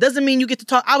tone doesn't mean you get to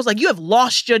talk. I was like, you have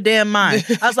lost your damn mind.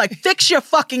 I was like, fix your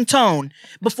fucking tone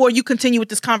before you continue with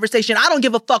this conversation. I don't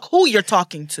give a fuck who you're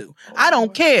talking to. I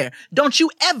don't care. Don't you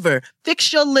ever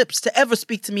fix your lips to ever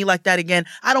speak to me like that again.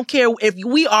 I don't care if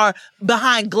we are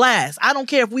behind glass. I don't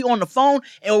care if we on the phone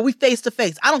or we face to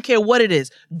face. I don't care what it is.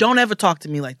 Don't ever talk to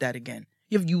me like that again.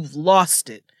 You've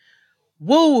lost it.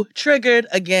 Woo, triggered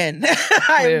again.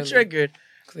 I am triggered.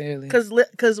 Clearly.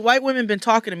 Because white women been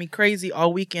talking to me crazy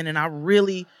all weekend, and I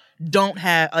really don't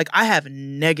have, I have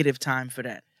negative time for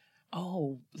that.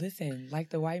 Oh, listen, like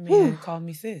the white man called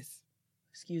me sis.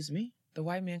 Excuse me? The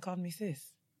white man called me sis.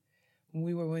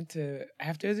 When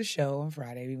after the show on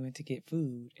Friday, we went to get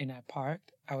food, and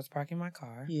I was parking my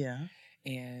car. Yeah.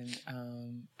 And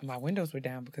my windows were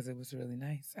down because it was really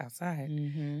nice outside.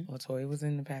 Mm-hmm. Well, Toya was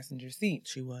in the passenger seat.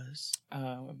 She was.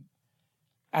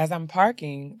 As I'm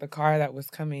parking, the car that was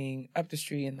coming up the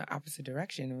street in the opposite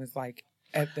direction, it was like,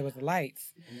 there was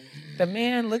lights. The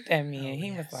man looked at me and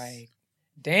he was like,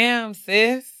 damn,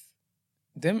 sis,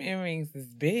 them earrings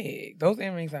is big. Those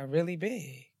earrings are really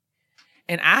big.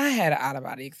 And I had an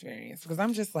out-of-body experience because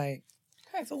I'm just like,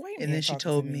 hey, so wait a minute. And then she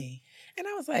told me. And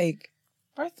I was like,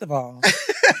 first of all,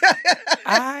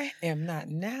 I am not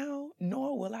now,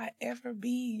 nor will I ever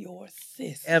be your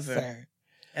sis, Ever. sir.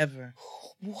 Ever.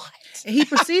 What? And he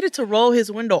proceeded to roll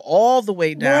his window all the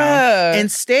way down Bruh.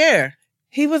 and stare.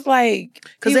 He was like...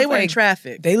 Because they were in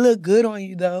traffic. They look good on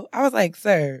you, though. I was like,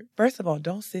 sir, first of all,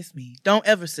 don't sis me. Don't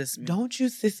ever sis me. Don't you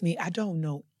sis me. I don't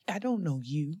know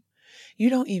you. You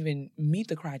don't even meet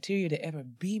the criteria to ever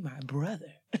be my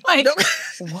brother. Like,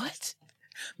 what?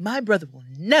 My brother will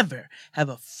never have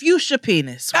a fuchsia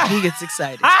penis when he gets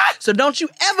excited. So don't you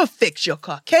ever fix your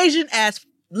Caucasian ass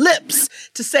lips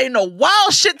to say no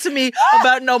wild shit to me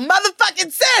about no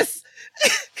motherfucking sis.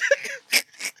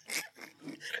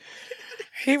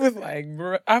 He was like,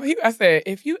 bro, I said,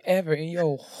 if you ever in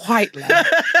your white life,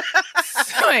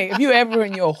 if you ever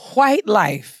in your white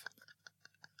life,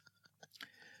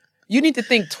 you need to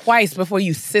think twice before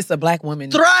you sis a black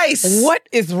woman. Thrice. What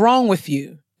is wrong with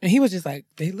you? And he was just like,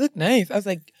 they look nice. I was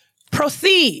like,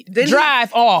 proceed. Then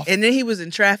drive off. And then he was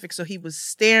in traffic, so he was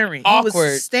staring. Awkward. He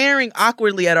was staring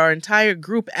awkwardly at our entire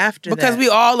group after because that. we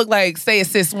all look like, say it,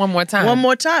 sis, one more time. One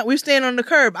more time. We were standing on the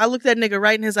curb. I looked that nigga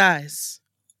right in his eyes.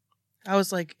 I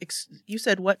was like, you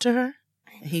said what to her?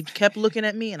 And he kept looking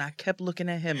at me, and I kept looking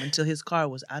at him until his car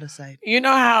was out of sight. You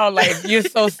know how, like, you're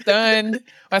so stunned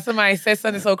when somebody says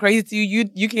something so crazy to you,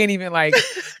 you can't even, like,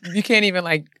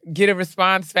 get a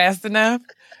response fast enough?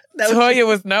 Toya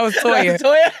was Toya.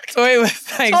 Toya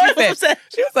was like,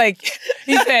 she was like,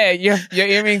 he said, your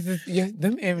earrings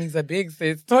them earrings are big,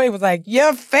 sis. Toya was like,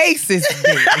 your face is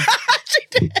big. She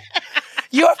did.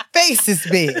 Your face is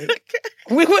big.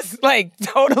 We was like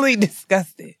totally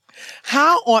disgusted.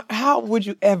 How would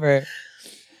you ever?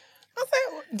 I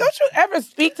said, don't you ever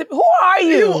speak to me? Who are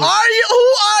you? Who are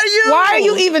you? Why are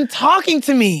you even talking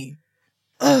to me?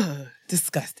 Ugh,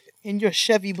 disgusted. In your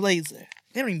Chevy Blazer.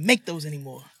 They don't even make those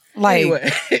anymore. Like, anyway.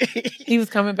 He was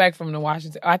coming back from the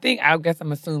Washington. I guess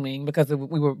I'm assuming because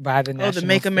we were by the national. The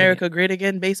Make America Great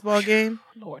Again baseball game.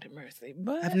 Lord have mercy.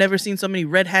 But I've never seen so many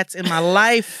red hats in my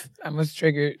life. I was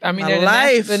triggered. I mean,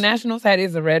 the Nationals hat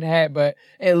is a red hat, but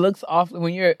it looks awful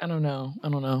when you're. I don't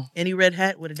know. Any red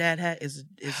hat with a dad hat is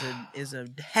a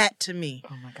hat to me.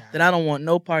 Oh my God. That I don't want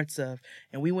no parts of.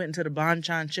 And we went into the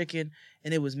Bonchon Chicken,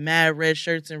 and it was mad red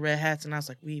shirts and red hats, and I was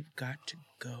like, we've got to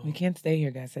go. We can't stay here,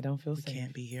 guys. I don't feel safe. We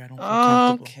can't be here. I don't feel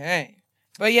comfortable. Okay.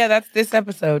 But yeah, that's this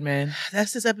episode, man.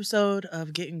 That's this episode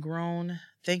of Getting Grown.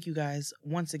 Thank you guys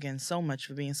once again so much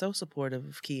for being so supportive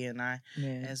of Kia and I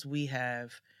as we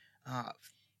have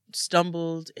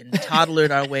stumbled and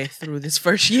toddlered our way through this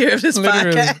first year of this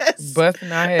podcast.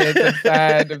 Busting our heads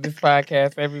inside of this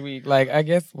podcast every week. Like, I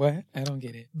guess what? I don't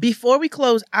get it. Before we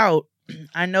close out,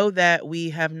 I know that we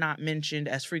have not mentioned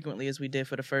as frequently as we did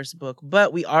for the first book,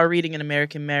 but we are reading An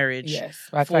American Marriage. Yes,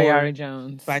 by Tayari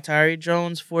Jones. By Tayari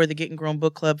Jones for the Getting Grown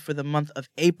Book Club for the month of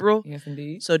April. Yes,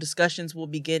 indeed. So discussions will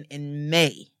begin in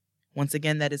May. Once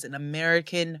again, that is An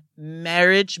American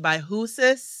Marriage by who,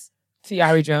 sis?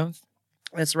 Tayari Jones.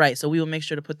 That's right. So we will make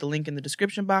sure to put the link in the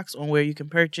description box on where you can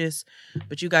purchase.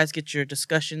 But you guys get your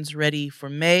discussions ready for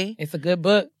May. It's a good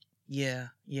book. Yeah.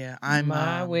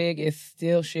 My wig is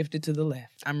still shifted to the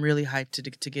left. I'm really hyped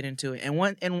to get into it.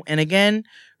 And again,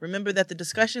 remember that the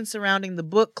discussions surrounding the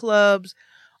book clubs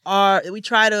we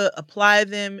try to apply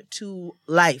them to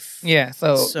life. Yeah.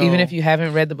 So even if you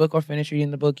haven't read the book or finished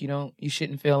reading the book, you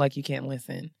shouldn't feel like you can't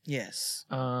listen. Yes.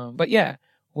 But yeah,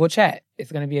 we'll chat.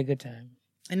 It's gonna be a good time.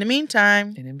 In the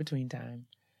meantime, and in between time,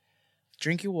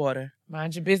 drink your water.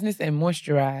 Mind your business and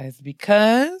moisturize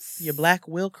because your black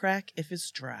will crack if it's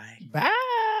dry. Bye.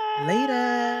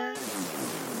 Later.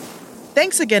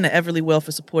 Thanks again to Everlywell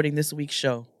for supporting this week's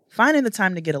show. Finding the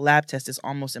time to get a lab test is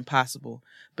almost impossible,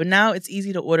 but now it's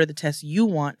easy to order the test you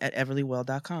want at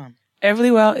Everlywell.com.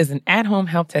 Everlywell is an at-home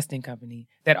health testing company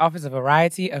that offers a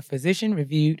variety of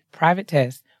physician-reviewed private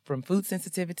tests from food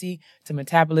sensitivity to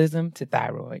metabolism to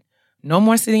thyroid. No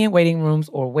more sitting in waiting rooms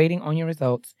or waiting on your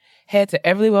results. Head to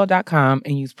Everlywell.com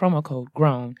and use promo code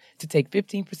GROWN to take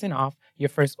 15% off your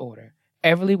first order.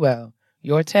 Everlywell,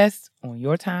 your tests on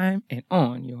your time and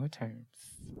on your terms.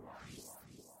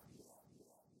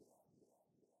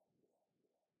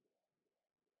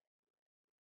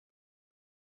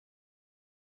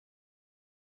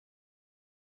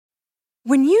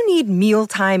 When you need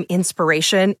mealtime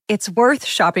inspiration, it's worth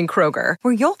shopping Kroger,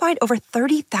 where you'll find over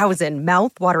 30,000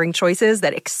 mouth-watering choices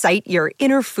that excite your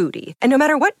inner foodie. And no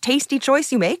matter what tasty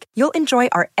choice you make, you'll enjoy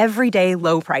our everyday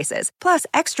low prices, plus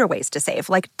extra ways to save,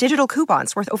 like digital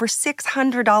coupons worth over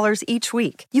 $600 each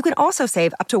week. You can also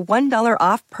save up to $1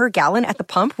 off per gallon at the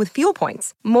pump with fuel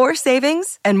points. More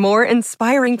savings and more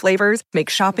inspiring flavors make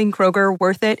shopping Kroger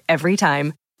worth it every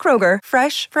time. Kroger,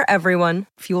 fresh for everyone.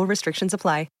 Fuel restrictions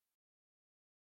apply.